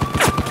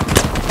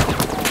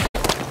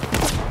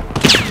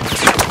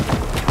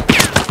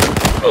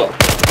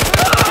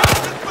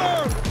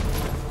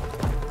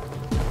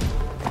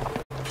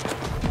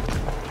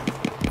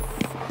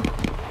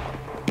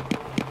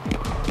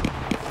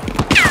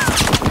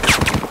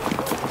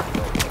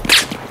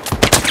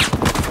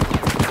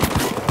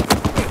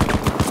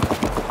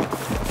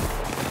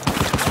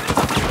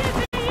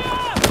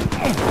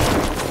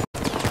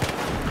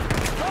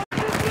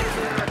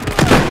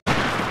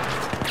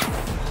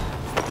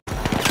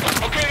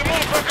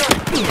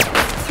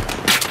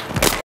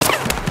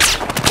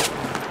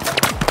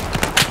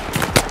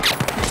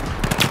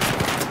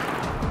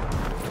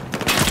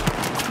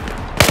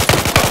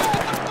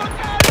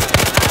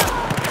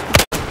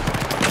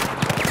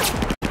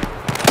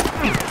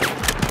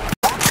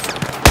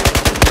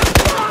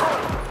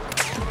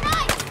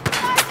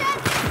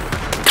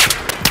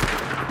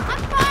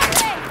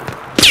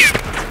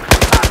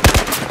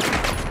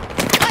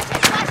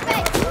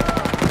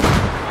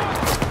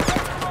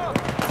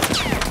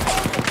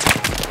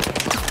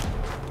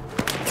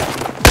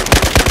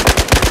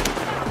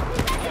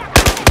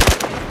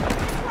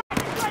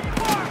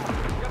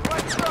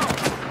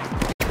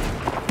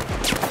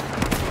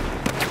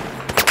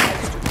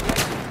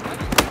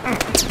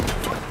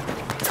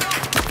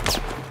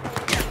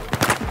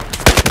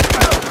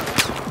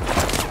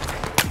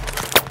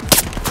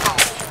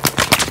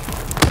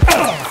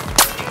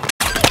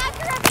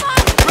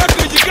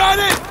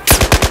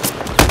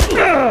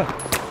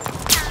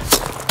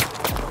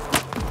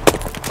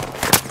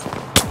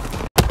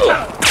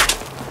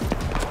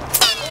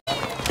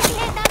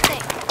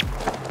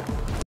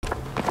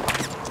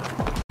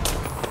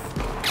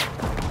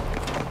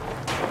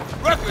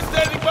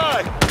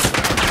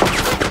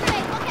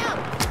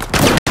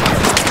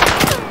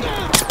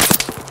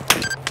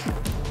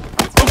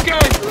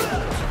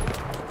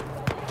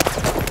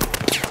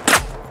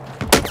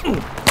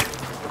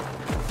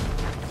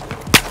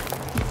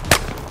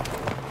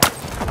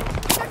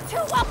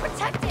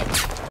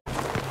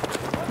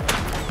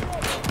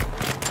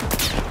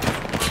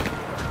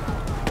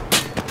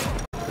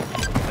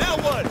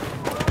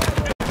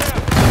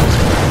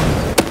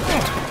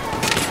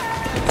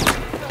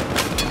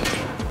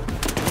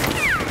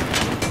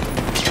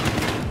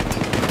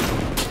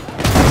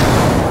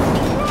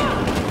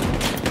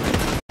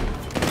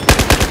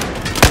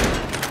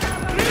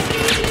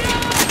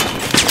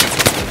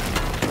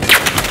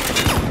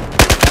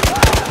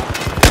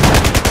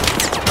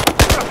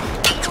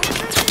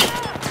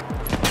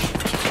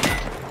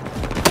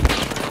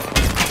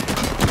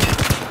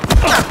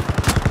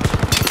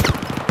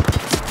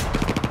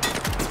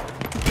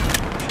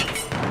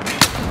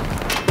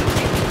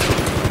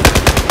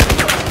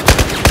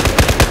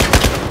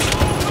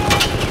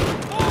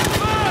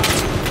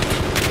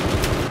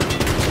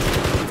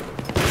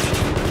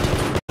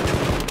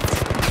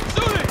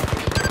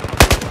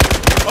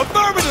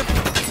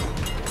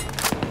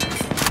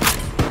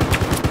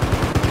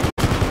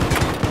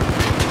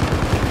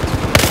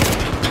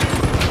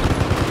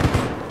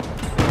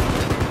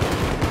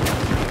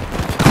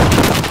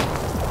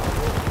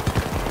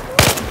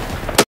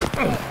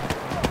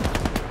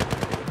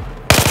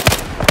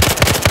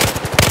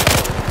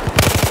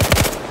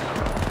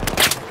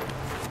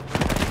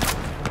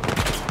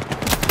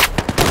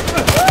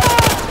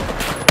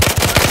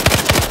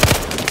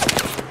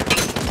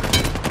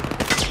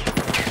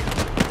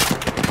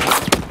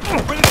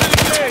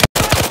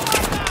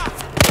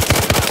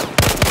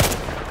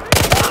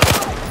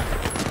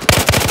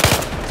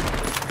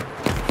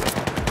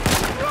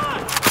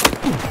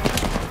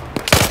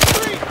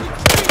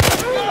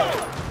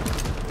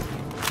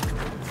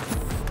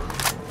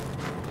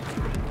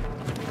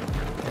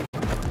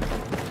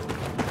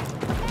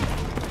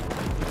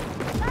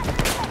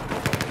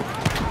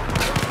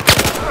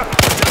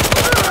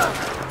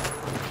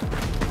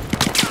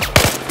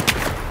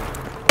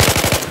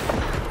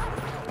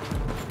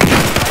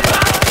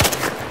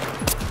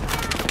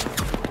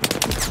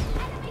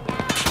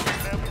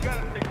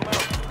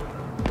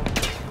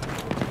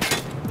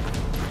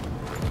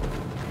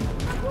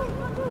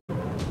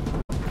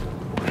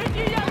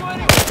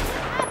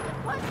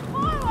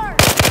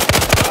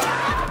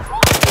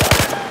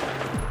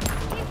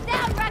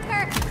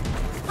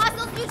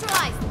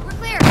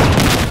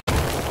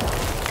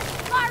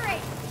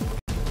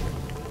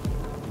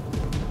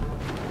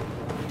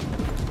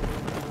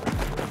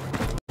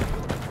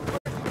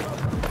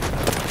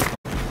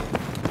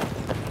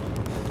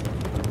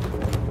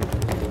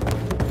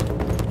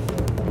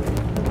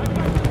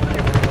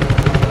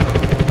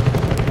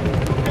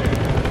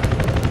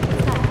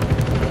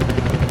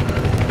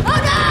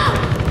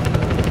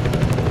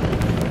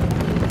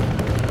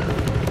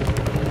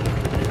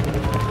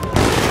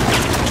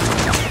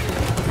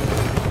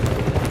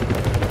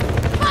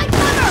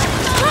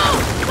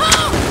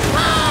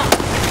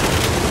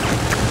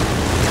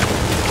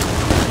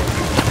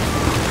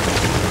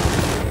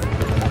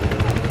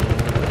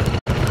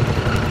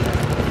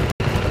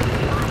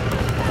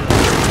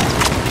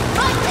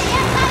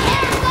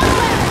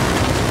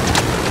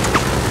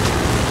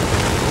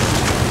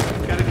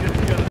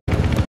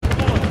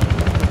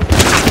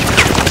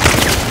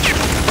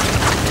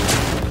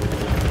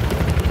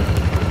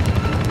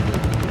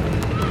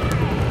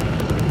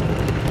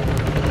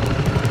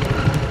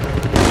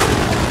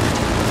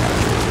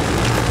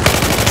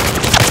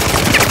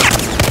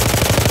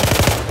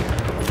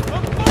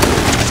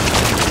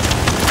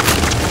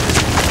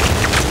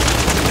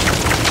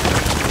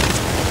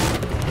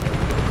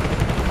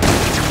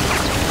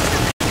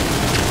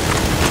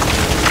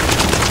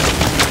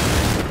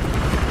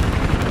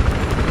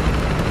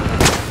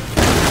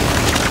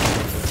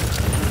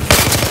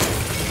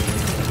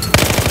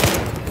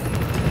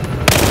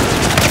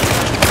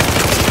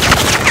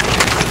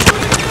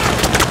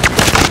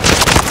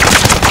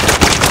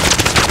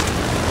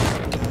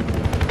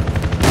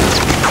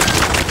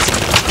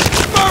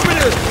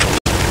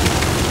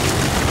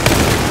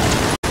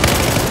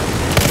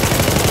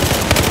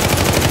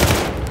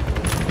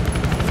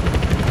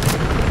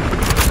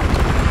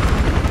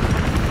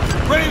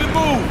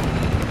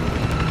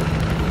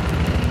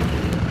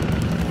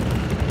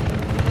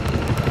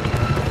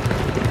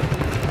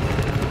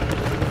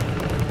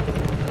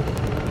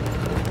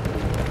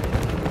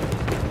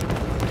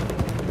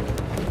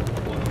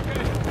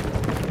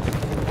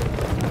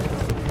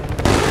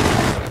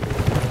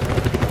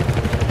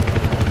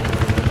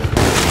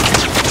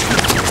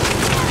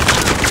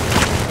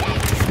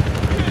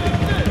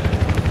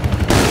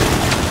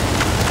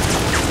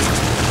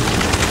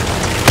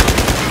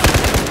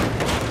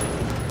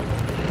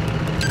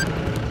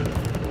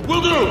 Will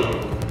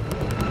do!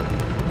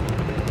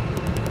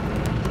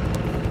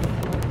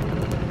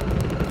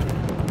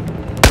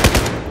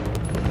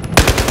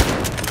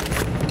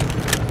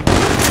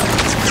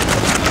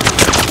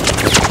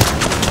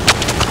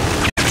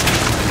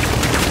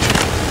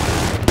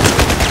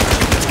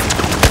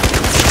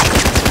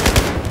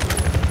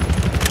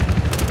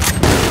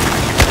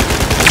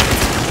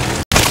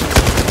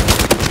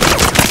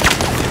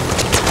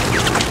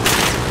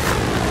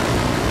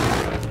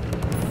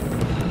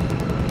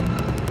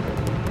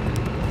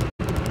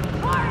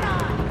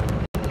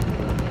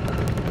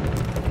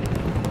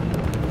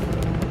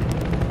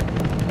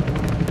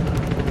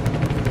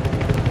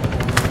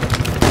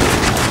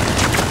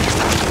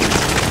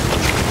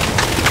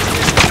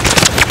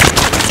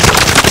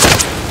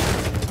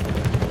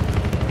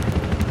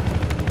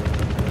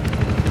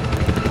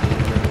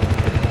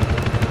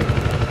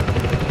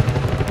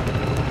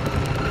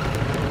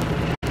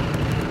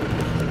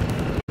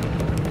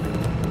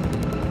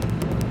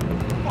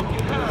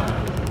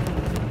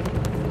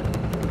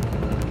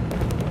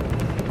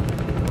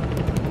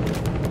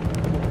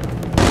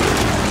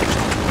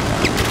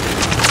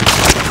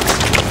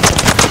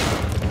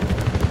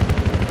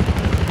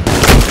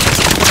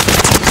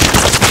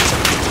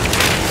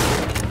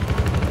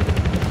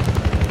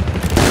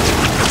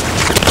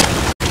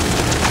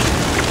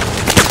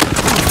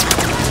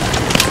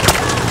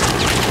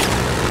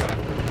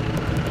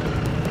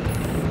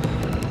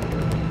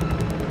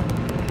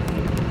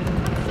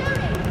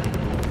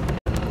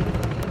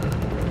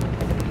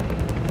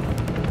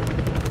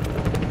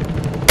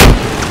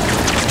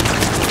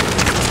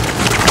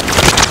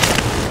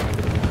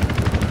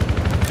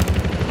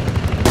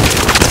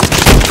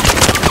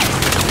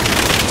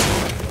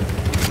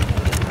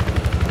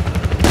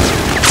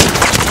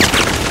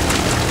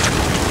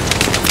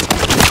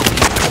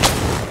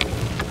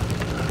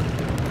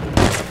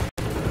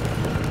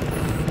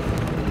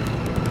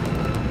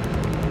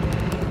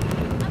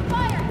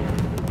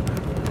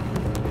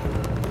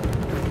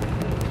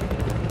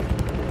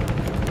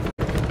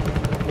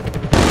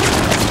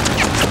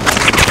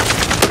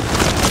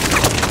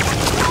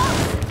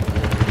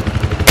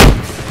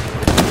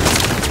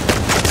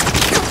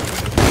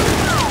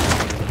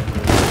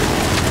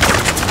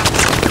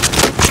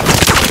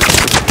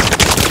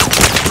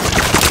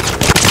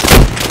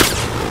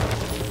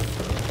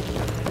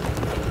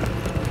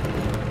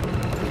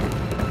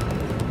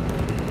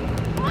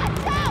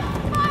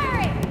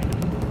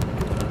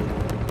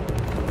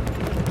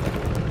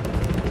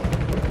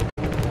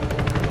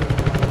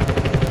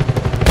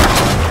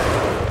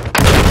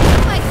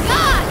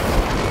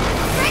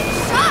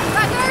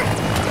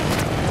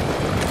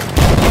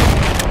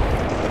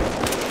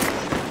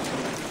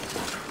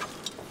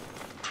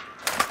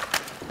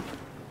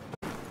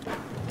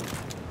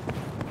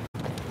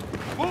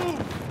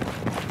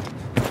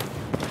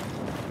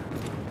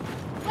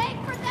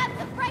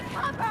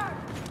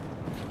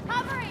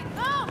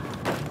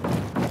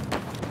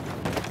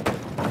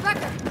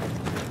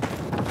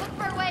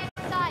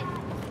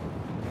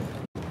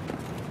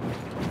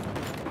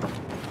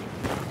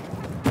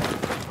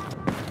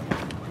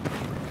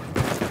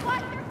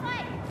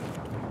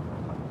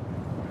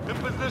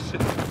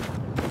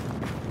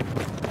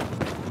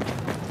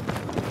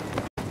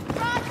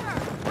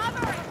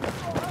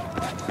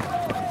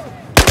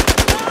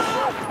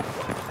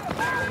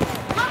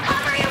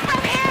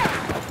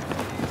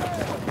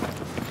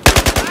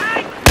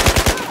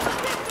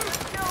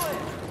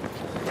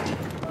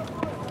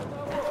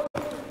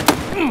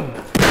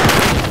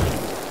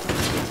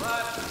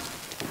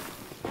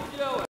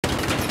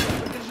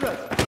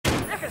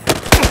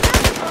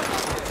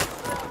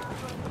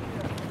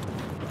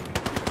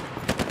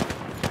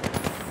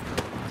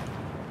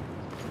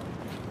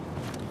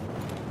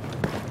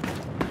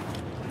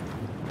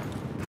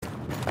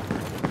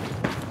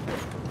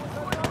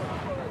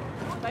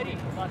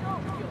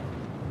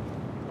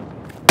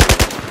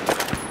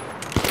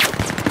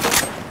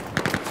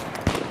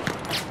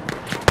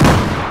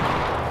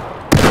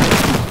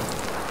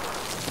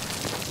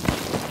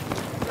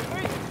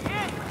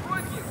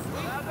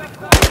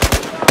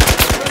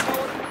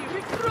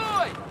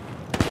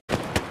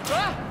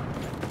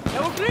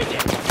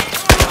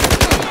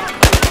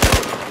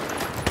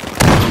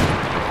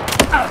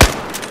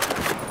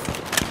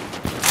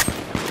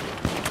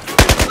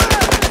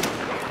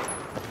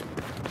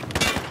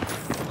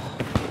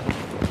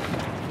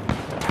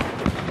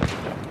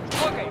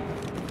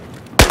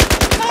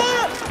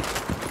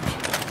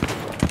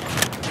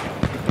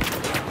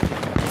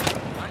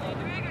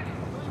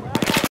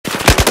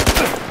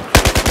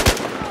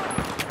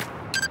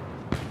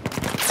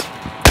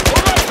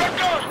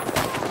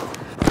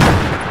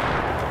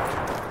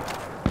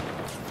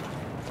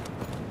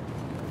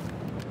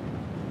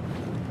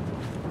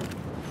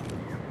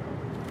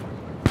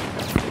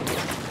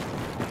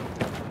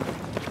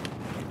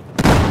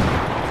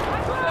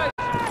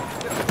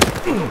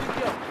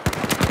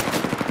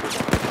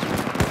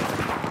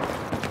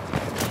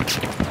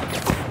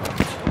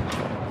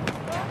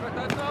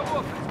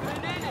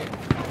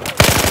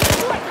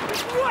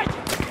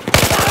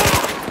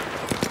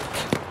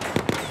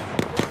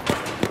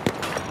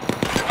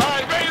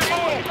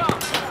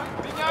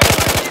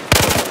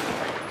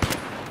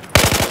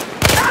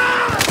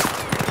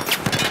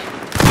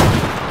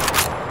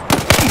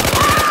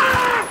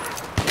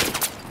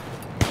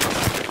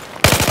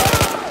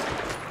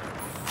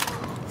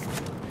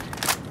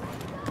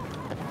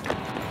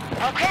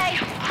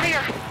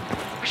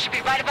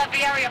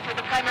 the area for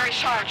the primary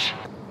charge.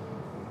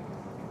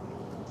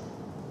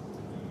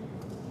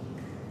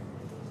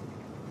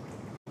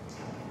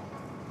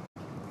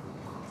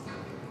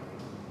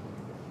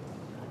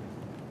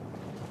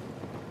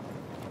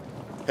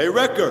 Hey,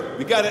 Wrecker,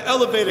 we got an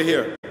elevator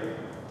here.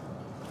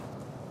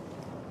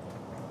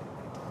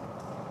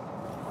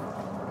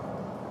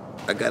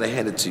 I gotta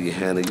hand it to you,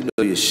 Hannah. You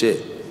know your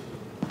shit.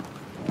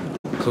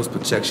 Close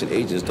protection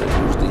agents don't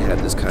usually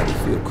have this kind of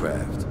field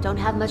craft. Don't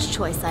have much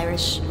choice,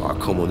 Irish. Oh,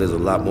 come on, there's a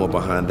lot more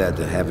behind that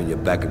than having your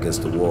back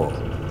against the wall.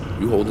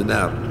 You holding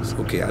out. It's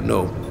okay, I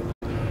know.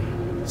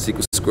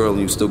 Secret Squirrel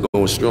and you still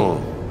going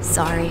strong.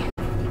 Sorry.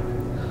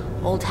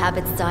 Old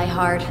habits die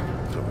hard.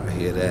 Oh, I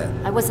hear that.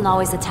 I wasn't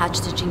always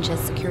attached to Jingja's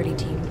security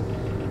team.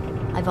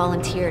 I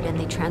volunteered and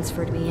they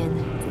transferred me in.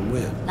 From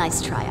where?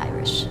 Nice try,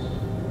 Irish.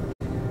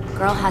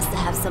 Girl has to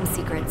have some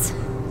secrets.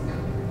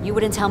 You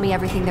wouldn't tell me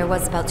everything there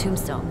was about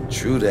Tombstone.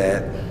 True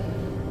that.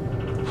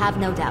 Have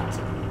no doubt.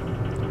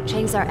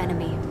 Chang's our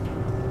enemy,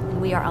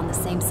 and we are on the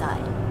same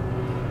side.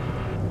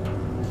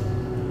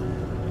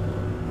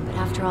 But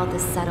after all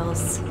this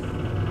settles,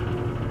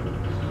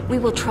 we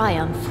will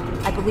triumph.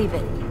 I believe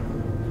it.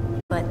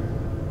 But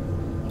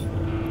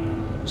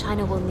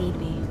China will need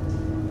me.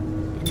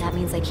 And that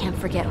means I can't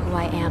forget who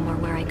I am or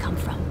where I come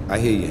from. I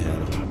hear you,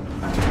 Hannah.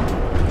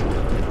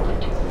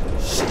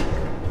 Shit.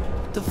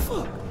 What the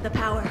fuck? The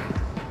power.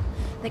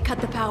 They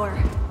cut the power.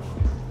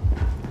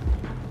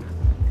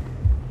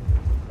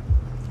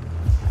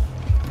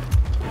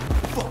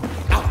 Fuck,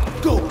 out,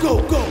 go, go,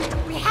 go!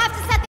 We have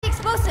to set the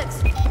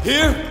explosives!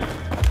 Here?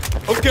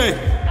 Okay.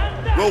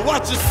 Well,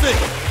 watch your six.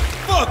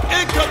 Fuck,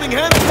 incoming,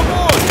 Hannah, come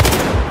on!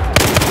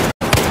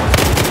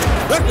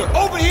 Wrecker,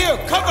 over here,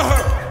 cover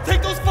her!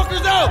 Take those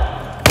fuckers out!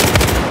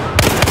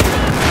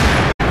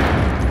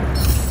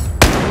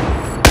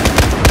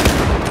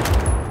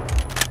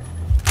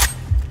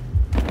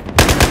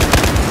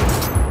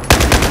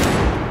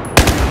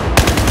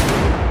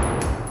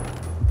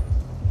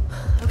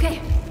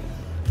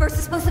 First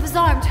explosive is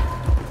armed.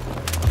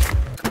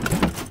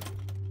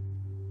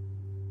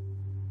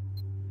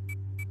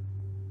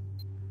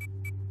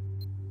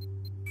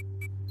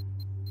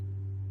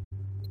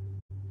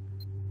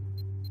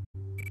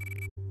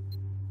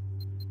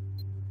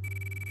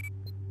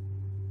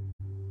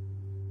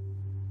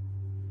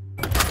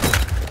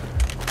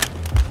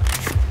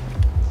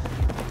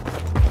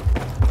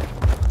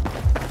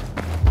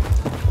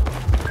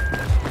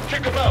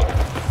 Check them out.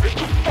 It's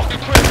too fucking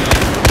crazy.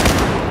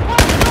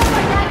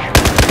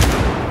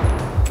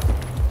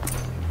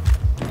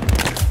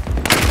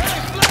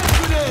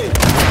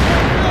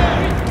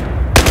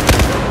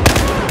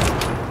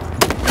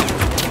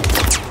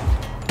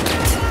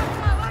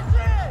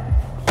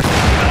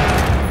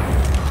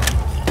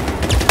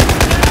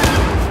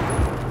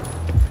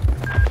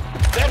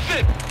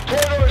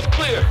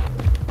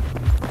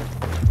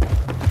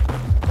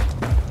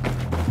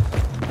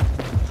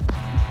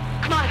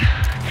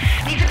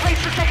 Need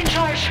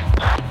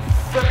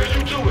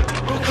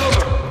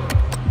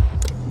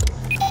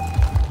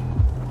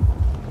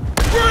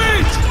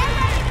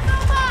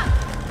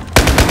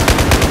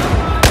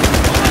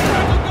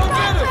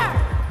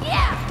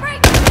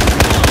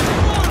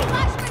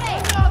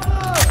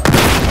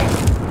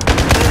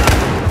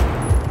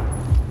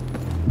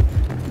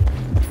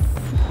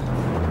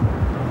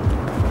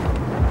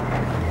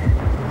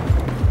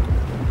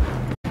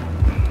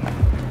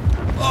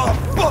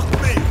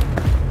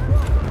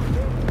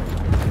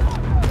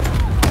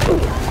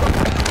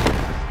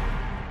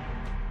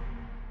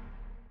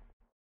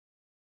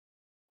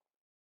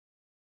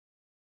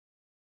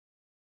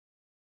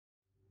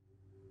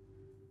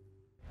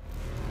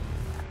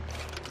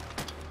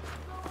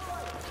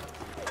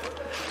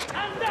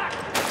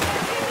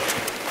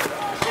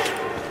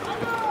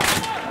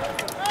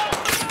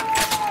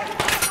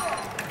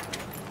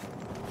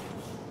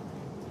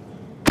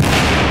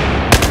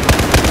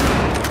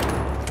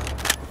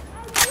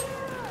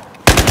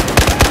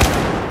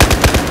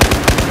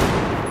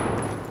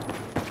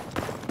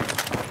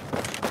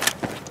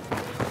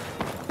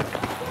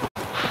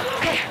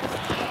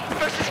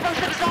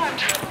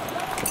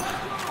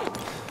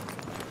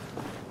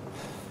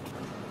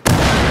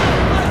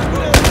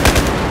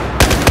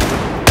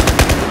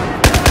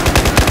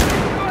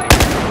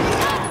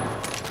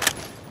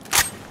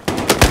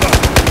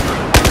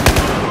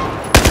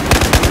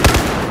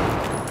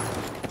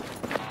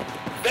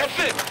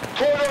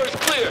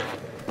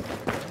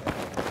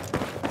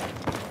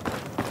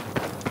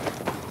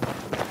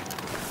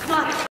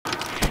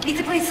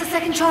to place the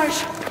second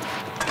charge.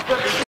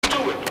 Wrecker, you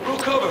do it. We'll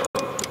cover.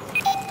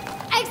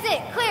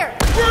 Exit, clear.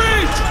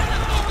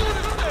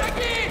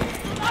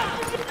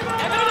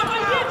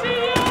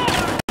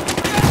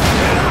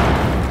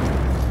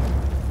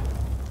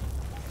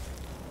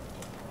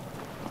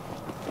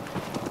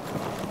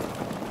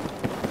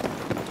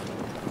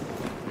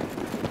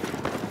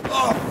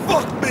 Oh,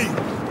 fuck me!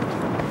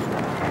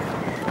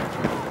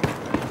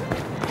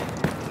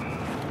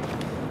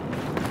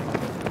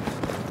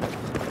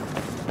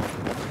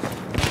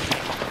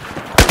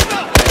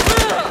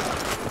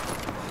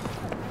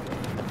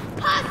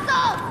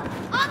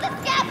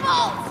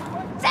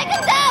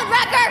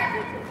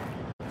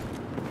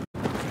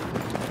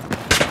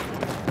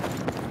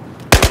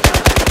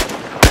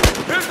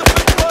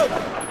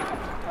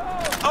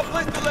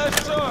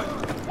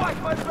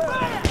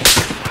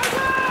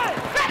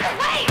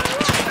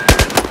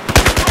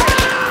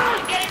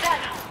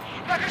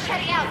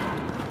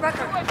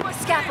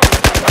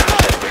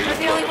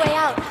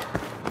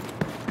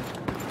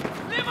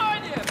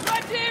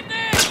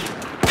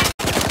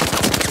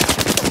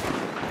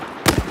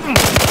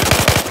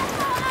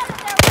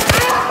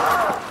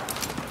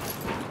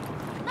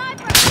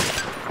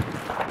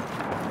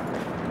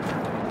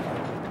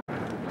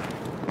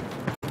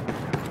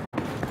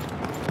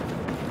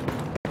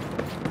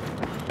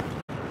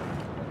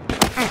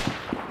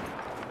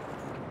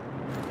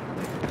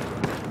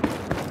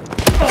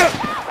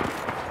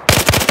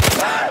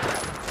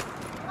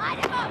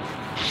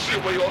 See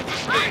where you ought to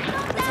stay.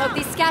 Let's hope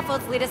these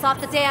scaffolds lead us off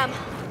the dam.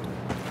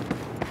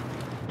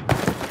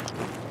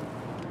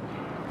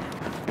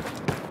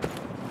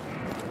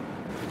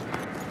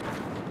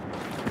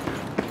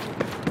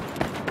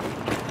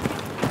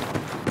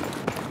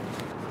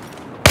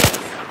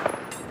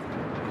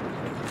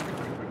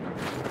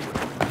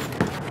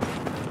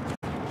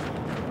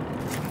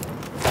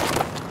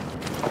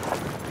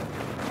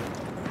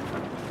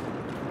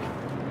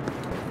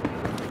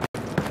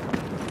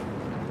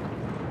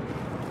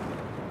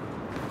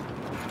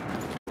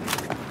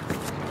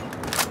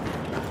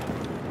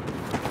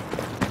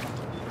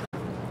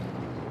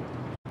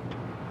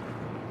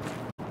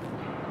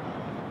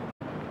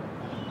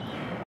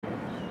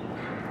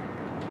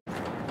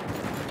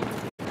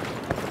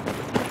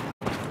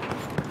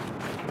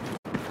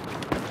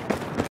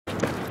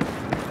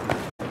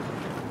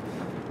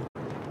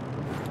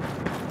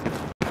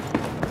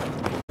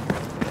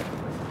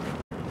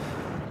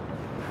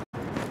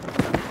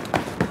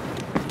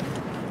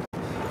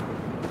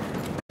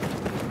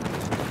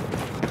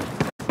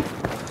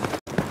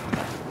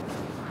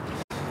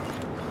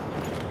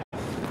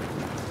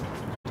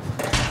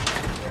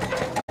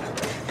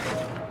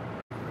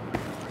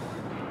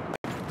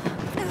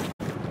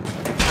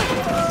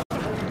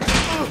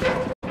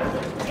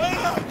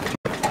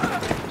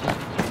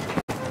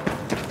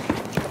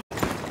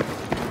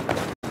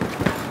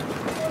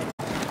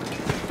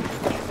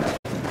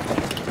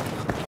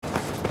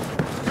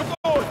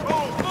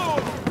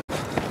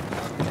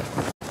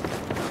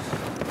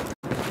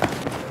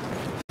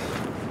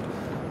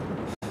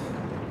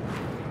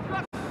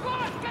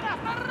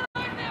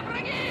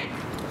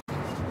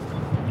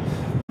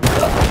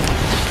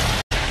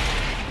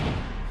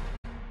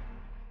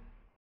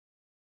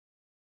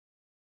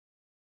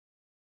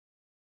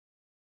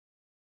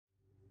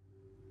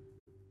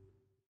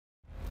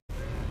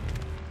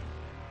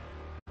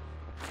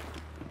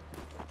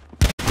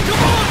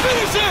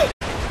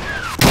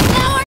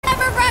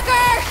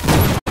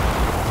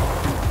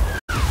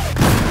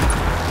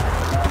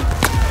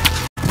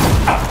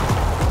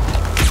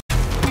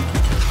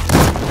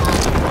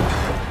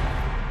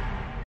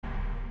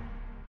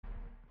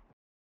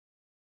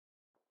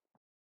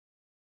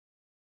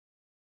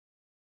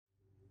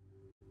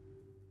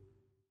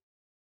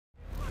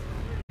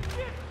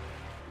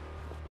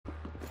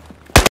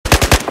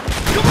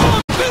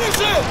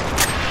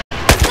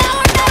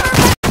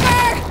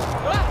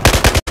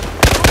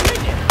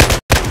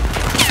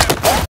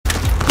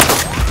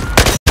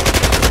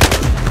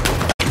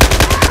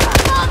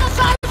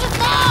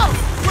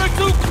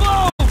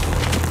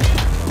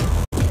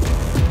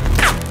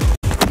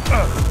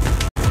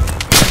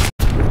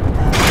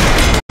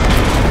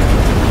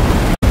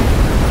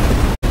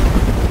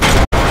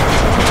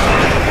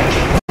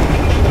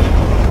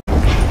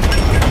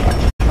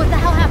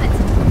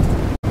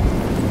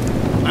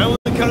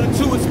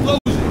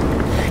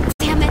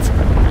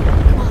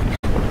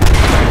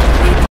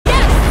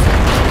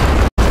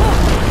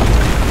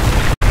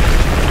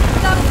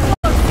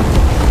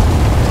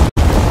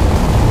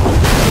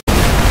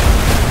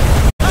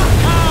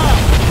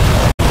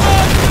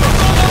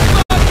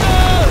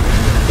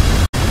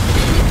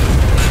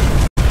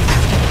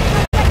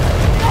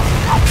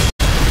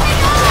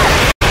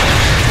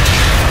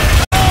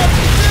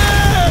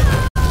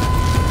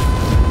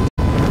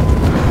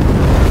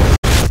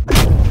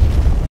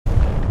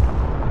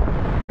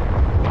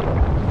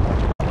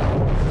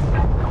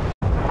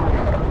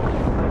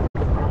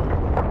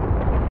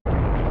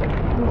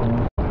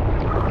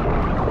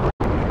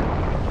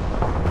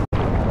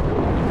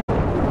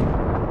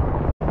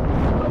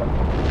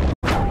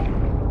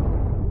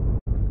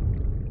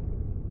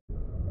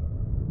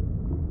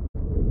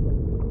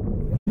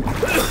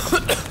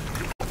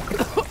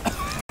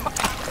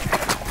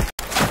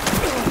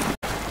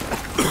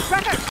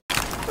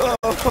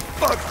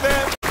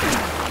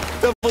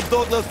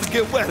 Thought us to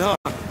get wet, huh?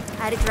 I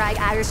had to drag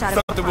Irish out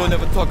of Something we'll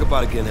never talk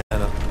about again,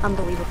 Hannah.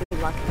 Unbelievably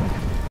lucky.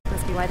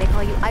 Must be why they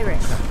call you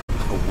Irish.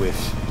 I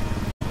wish.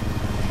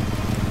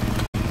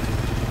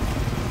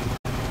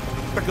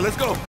 Becker, let's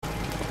go.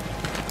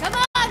 Come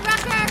on,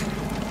 Rucker!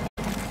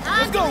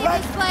 Let's go, Rucker!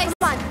 This place.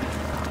 Come on.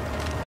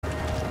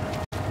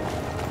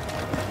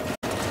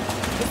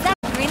 Is that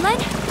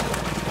Greenland?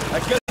 I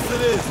guess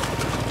it is.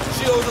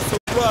 She owes us a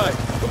ride.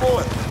 Come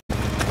on.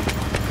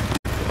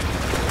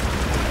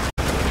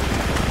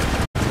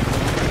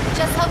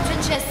 Just hope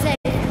Trinche's safe.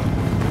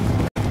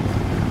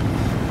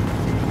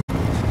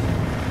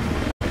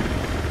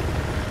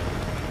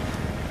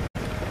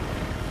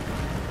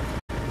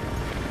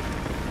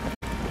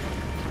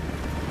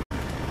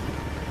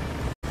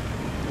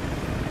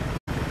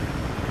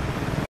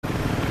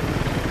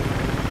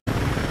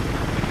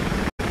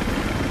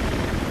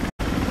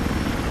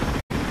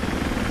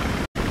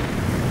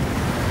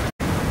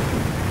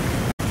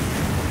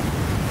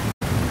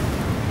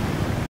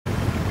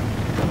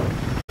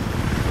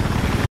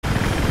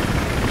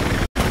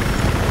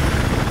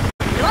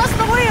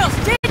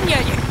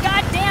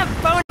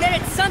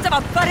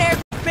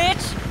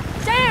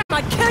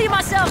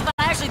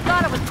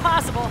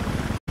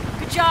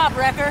 job,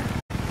 Wrecker.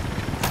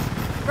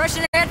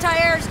 Russian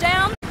anti-air's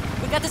down.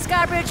 We got the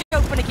sky bridge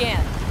open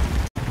again.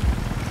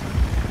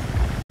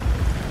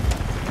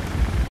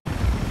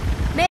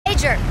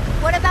 Major,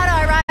 what about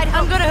our ride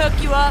home? I'm gonna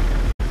hook you up.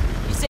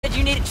 You said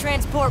you needed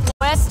transport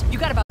west. You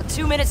got about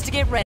 2 minutes to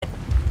get ready.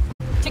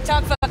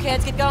 TikTok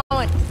fuckheads, get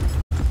going.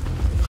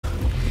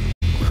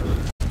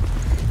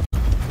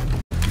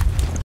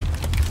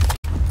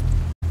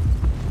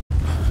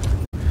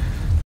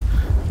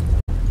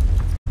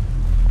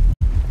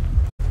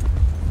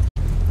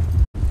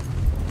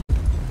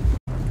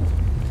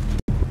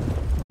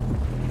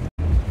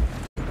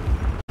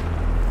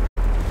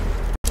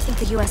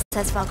 The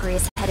USS Valkyrie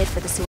is headed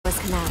for the Suez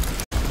Canal.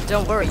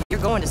 Don't worry,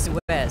 you're going to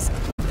Suez.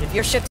 But if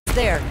your ship's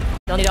there,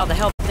 they'll need all the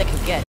help they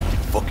can get. What the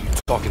fuck are you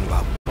talking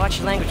about? Watch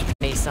your language with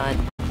me,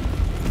 son.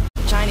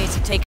 The Chinese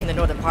have taken the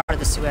northern part of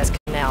the Suez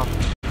Canal.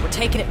 We're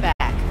taking it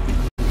back.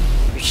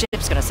 Your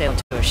ship's gonna sail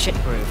into a shit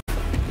groove.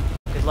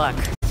 Good luck.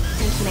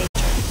 Thank you, Major.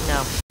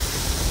 No.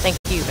 Thank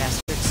you,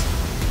 bastards.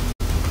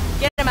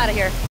 Get him out of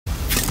here.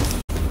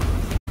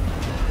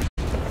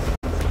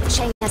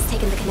 Cheng has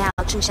taken the canal.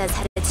 Chinchez's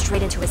headed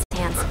straight into his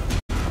hands.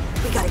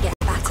 We gotta get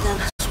back to them.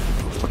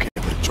 Okay,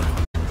 Major.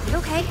 You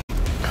okay?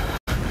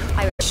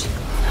 Irish.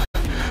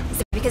 Is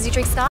it because you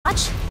drink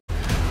scotch?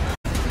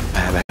 I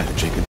haven't had a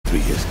drink in 3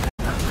 years.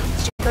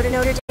 Did you go to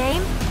Notre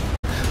Dame?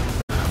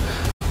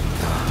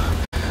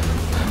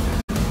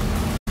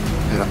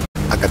 And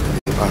I got the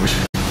name Irish.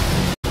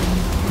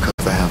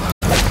 Because I have a...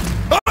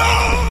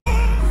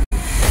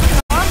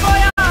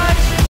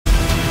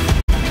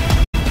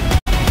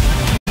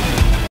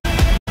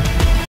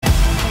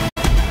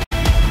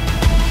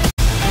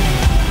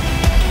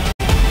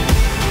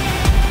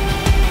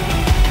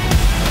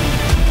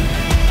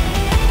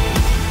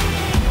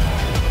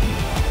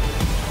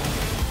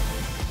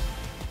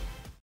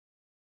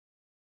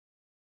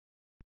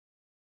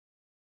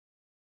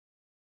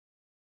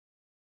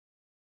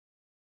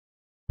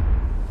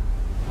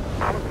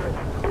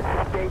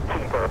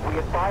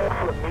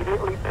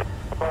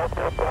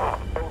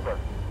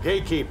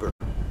 Gatekeeper,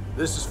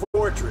 this is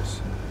Fortress.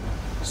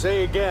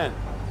 Say again.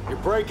 You're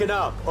breaking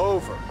up.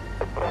 Over.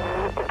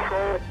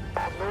 Control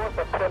north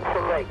of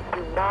Central Lake.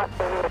 Do not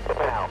enter the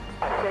canal.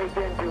 I say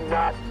again, do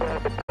not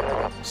enter the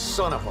canal.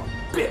 Son of a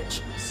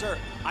bitch. Sir,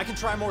 I can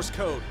try Morse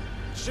code.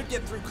 Should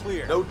get through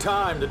clear. No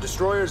time. The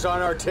destroyers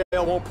on our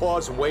tail won't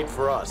pause and wait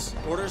for us.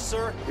 Orders,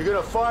 sir? You're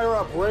gonna fire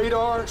up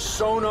radar,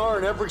 sonar,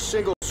 and every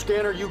single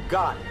scanner you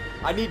got.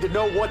 I need to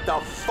know what the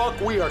fuck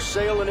we are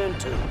sailing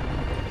into.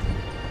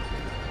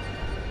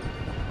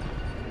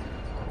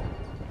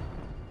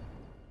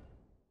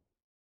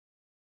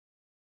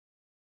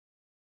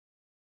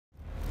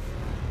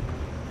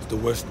 The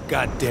worst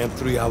goddamn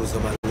 3 hours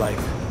of my life.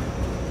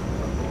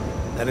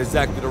 Not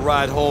exactly the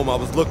ride home I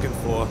was looking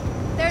for.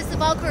 There's the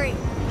Valkyrie.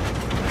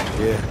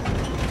 Yeah.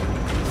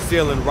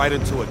 Sailing right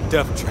into a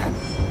death trap.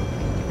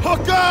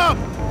 Hook up!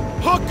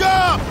 Hook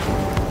up!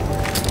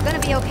 You gonna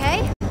be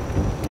okay?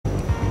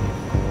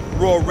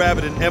 Raw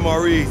Rabbit and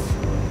MREs.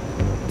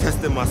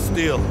 Testing my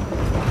steel.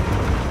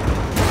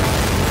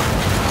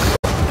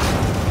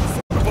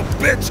 Son of a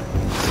bitch!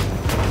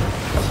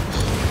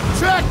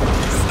 Check!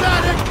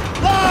 Static!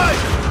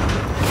 Live!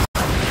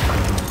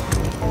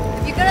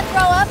 You gonna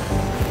throw up?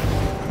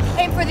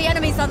 Aim for the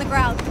enemies on the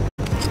ground.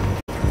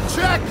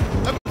 Check!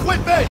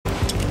 Equipment!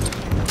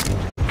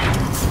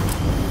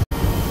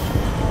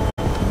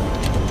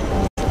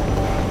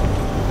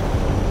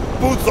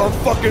 Boots on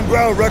fucking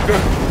ground, Wrecker!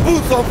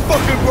 Boots on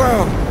fucking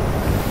ground!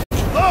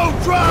 Low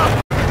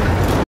drop!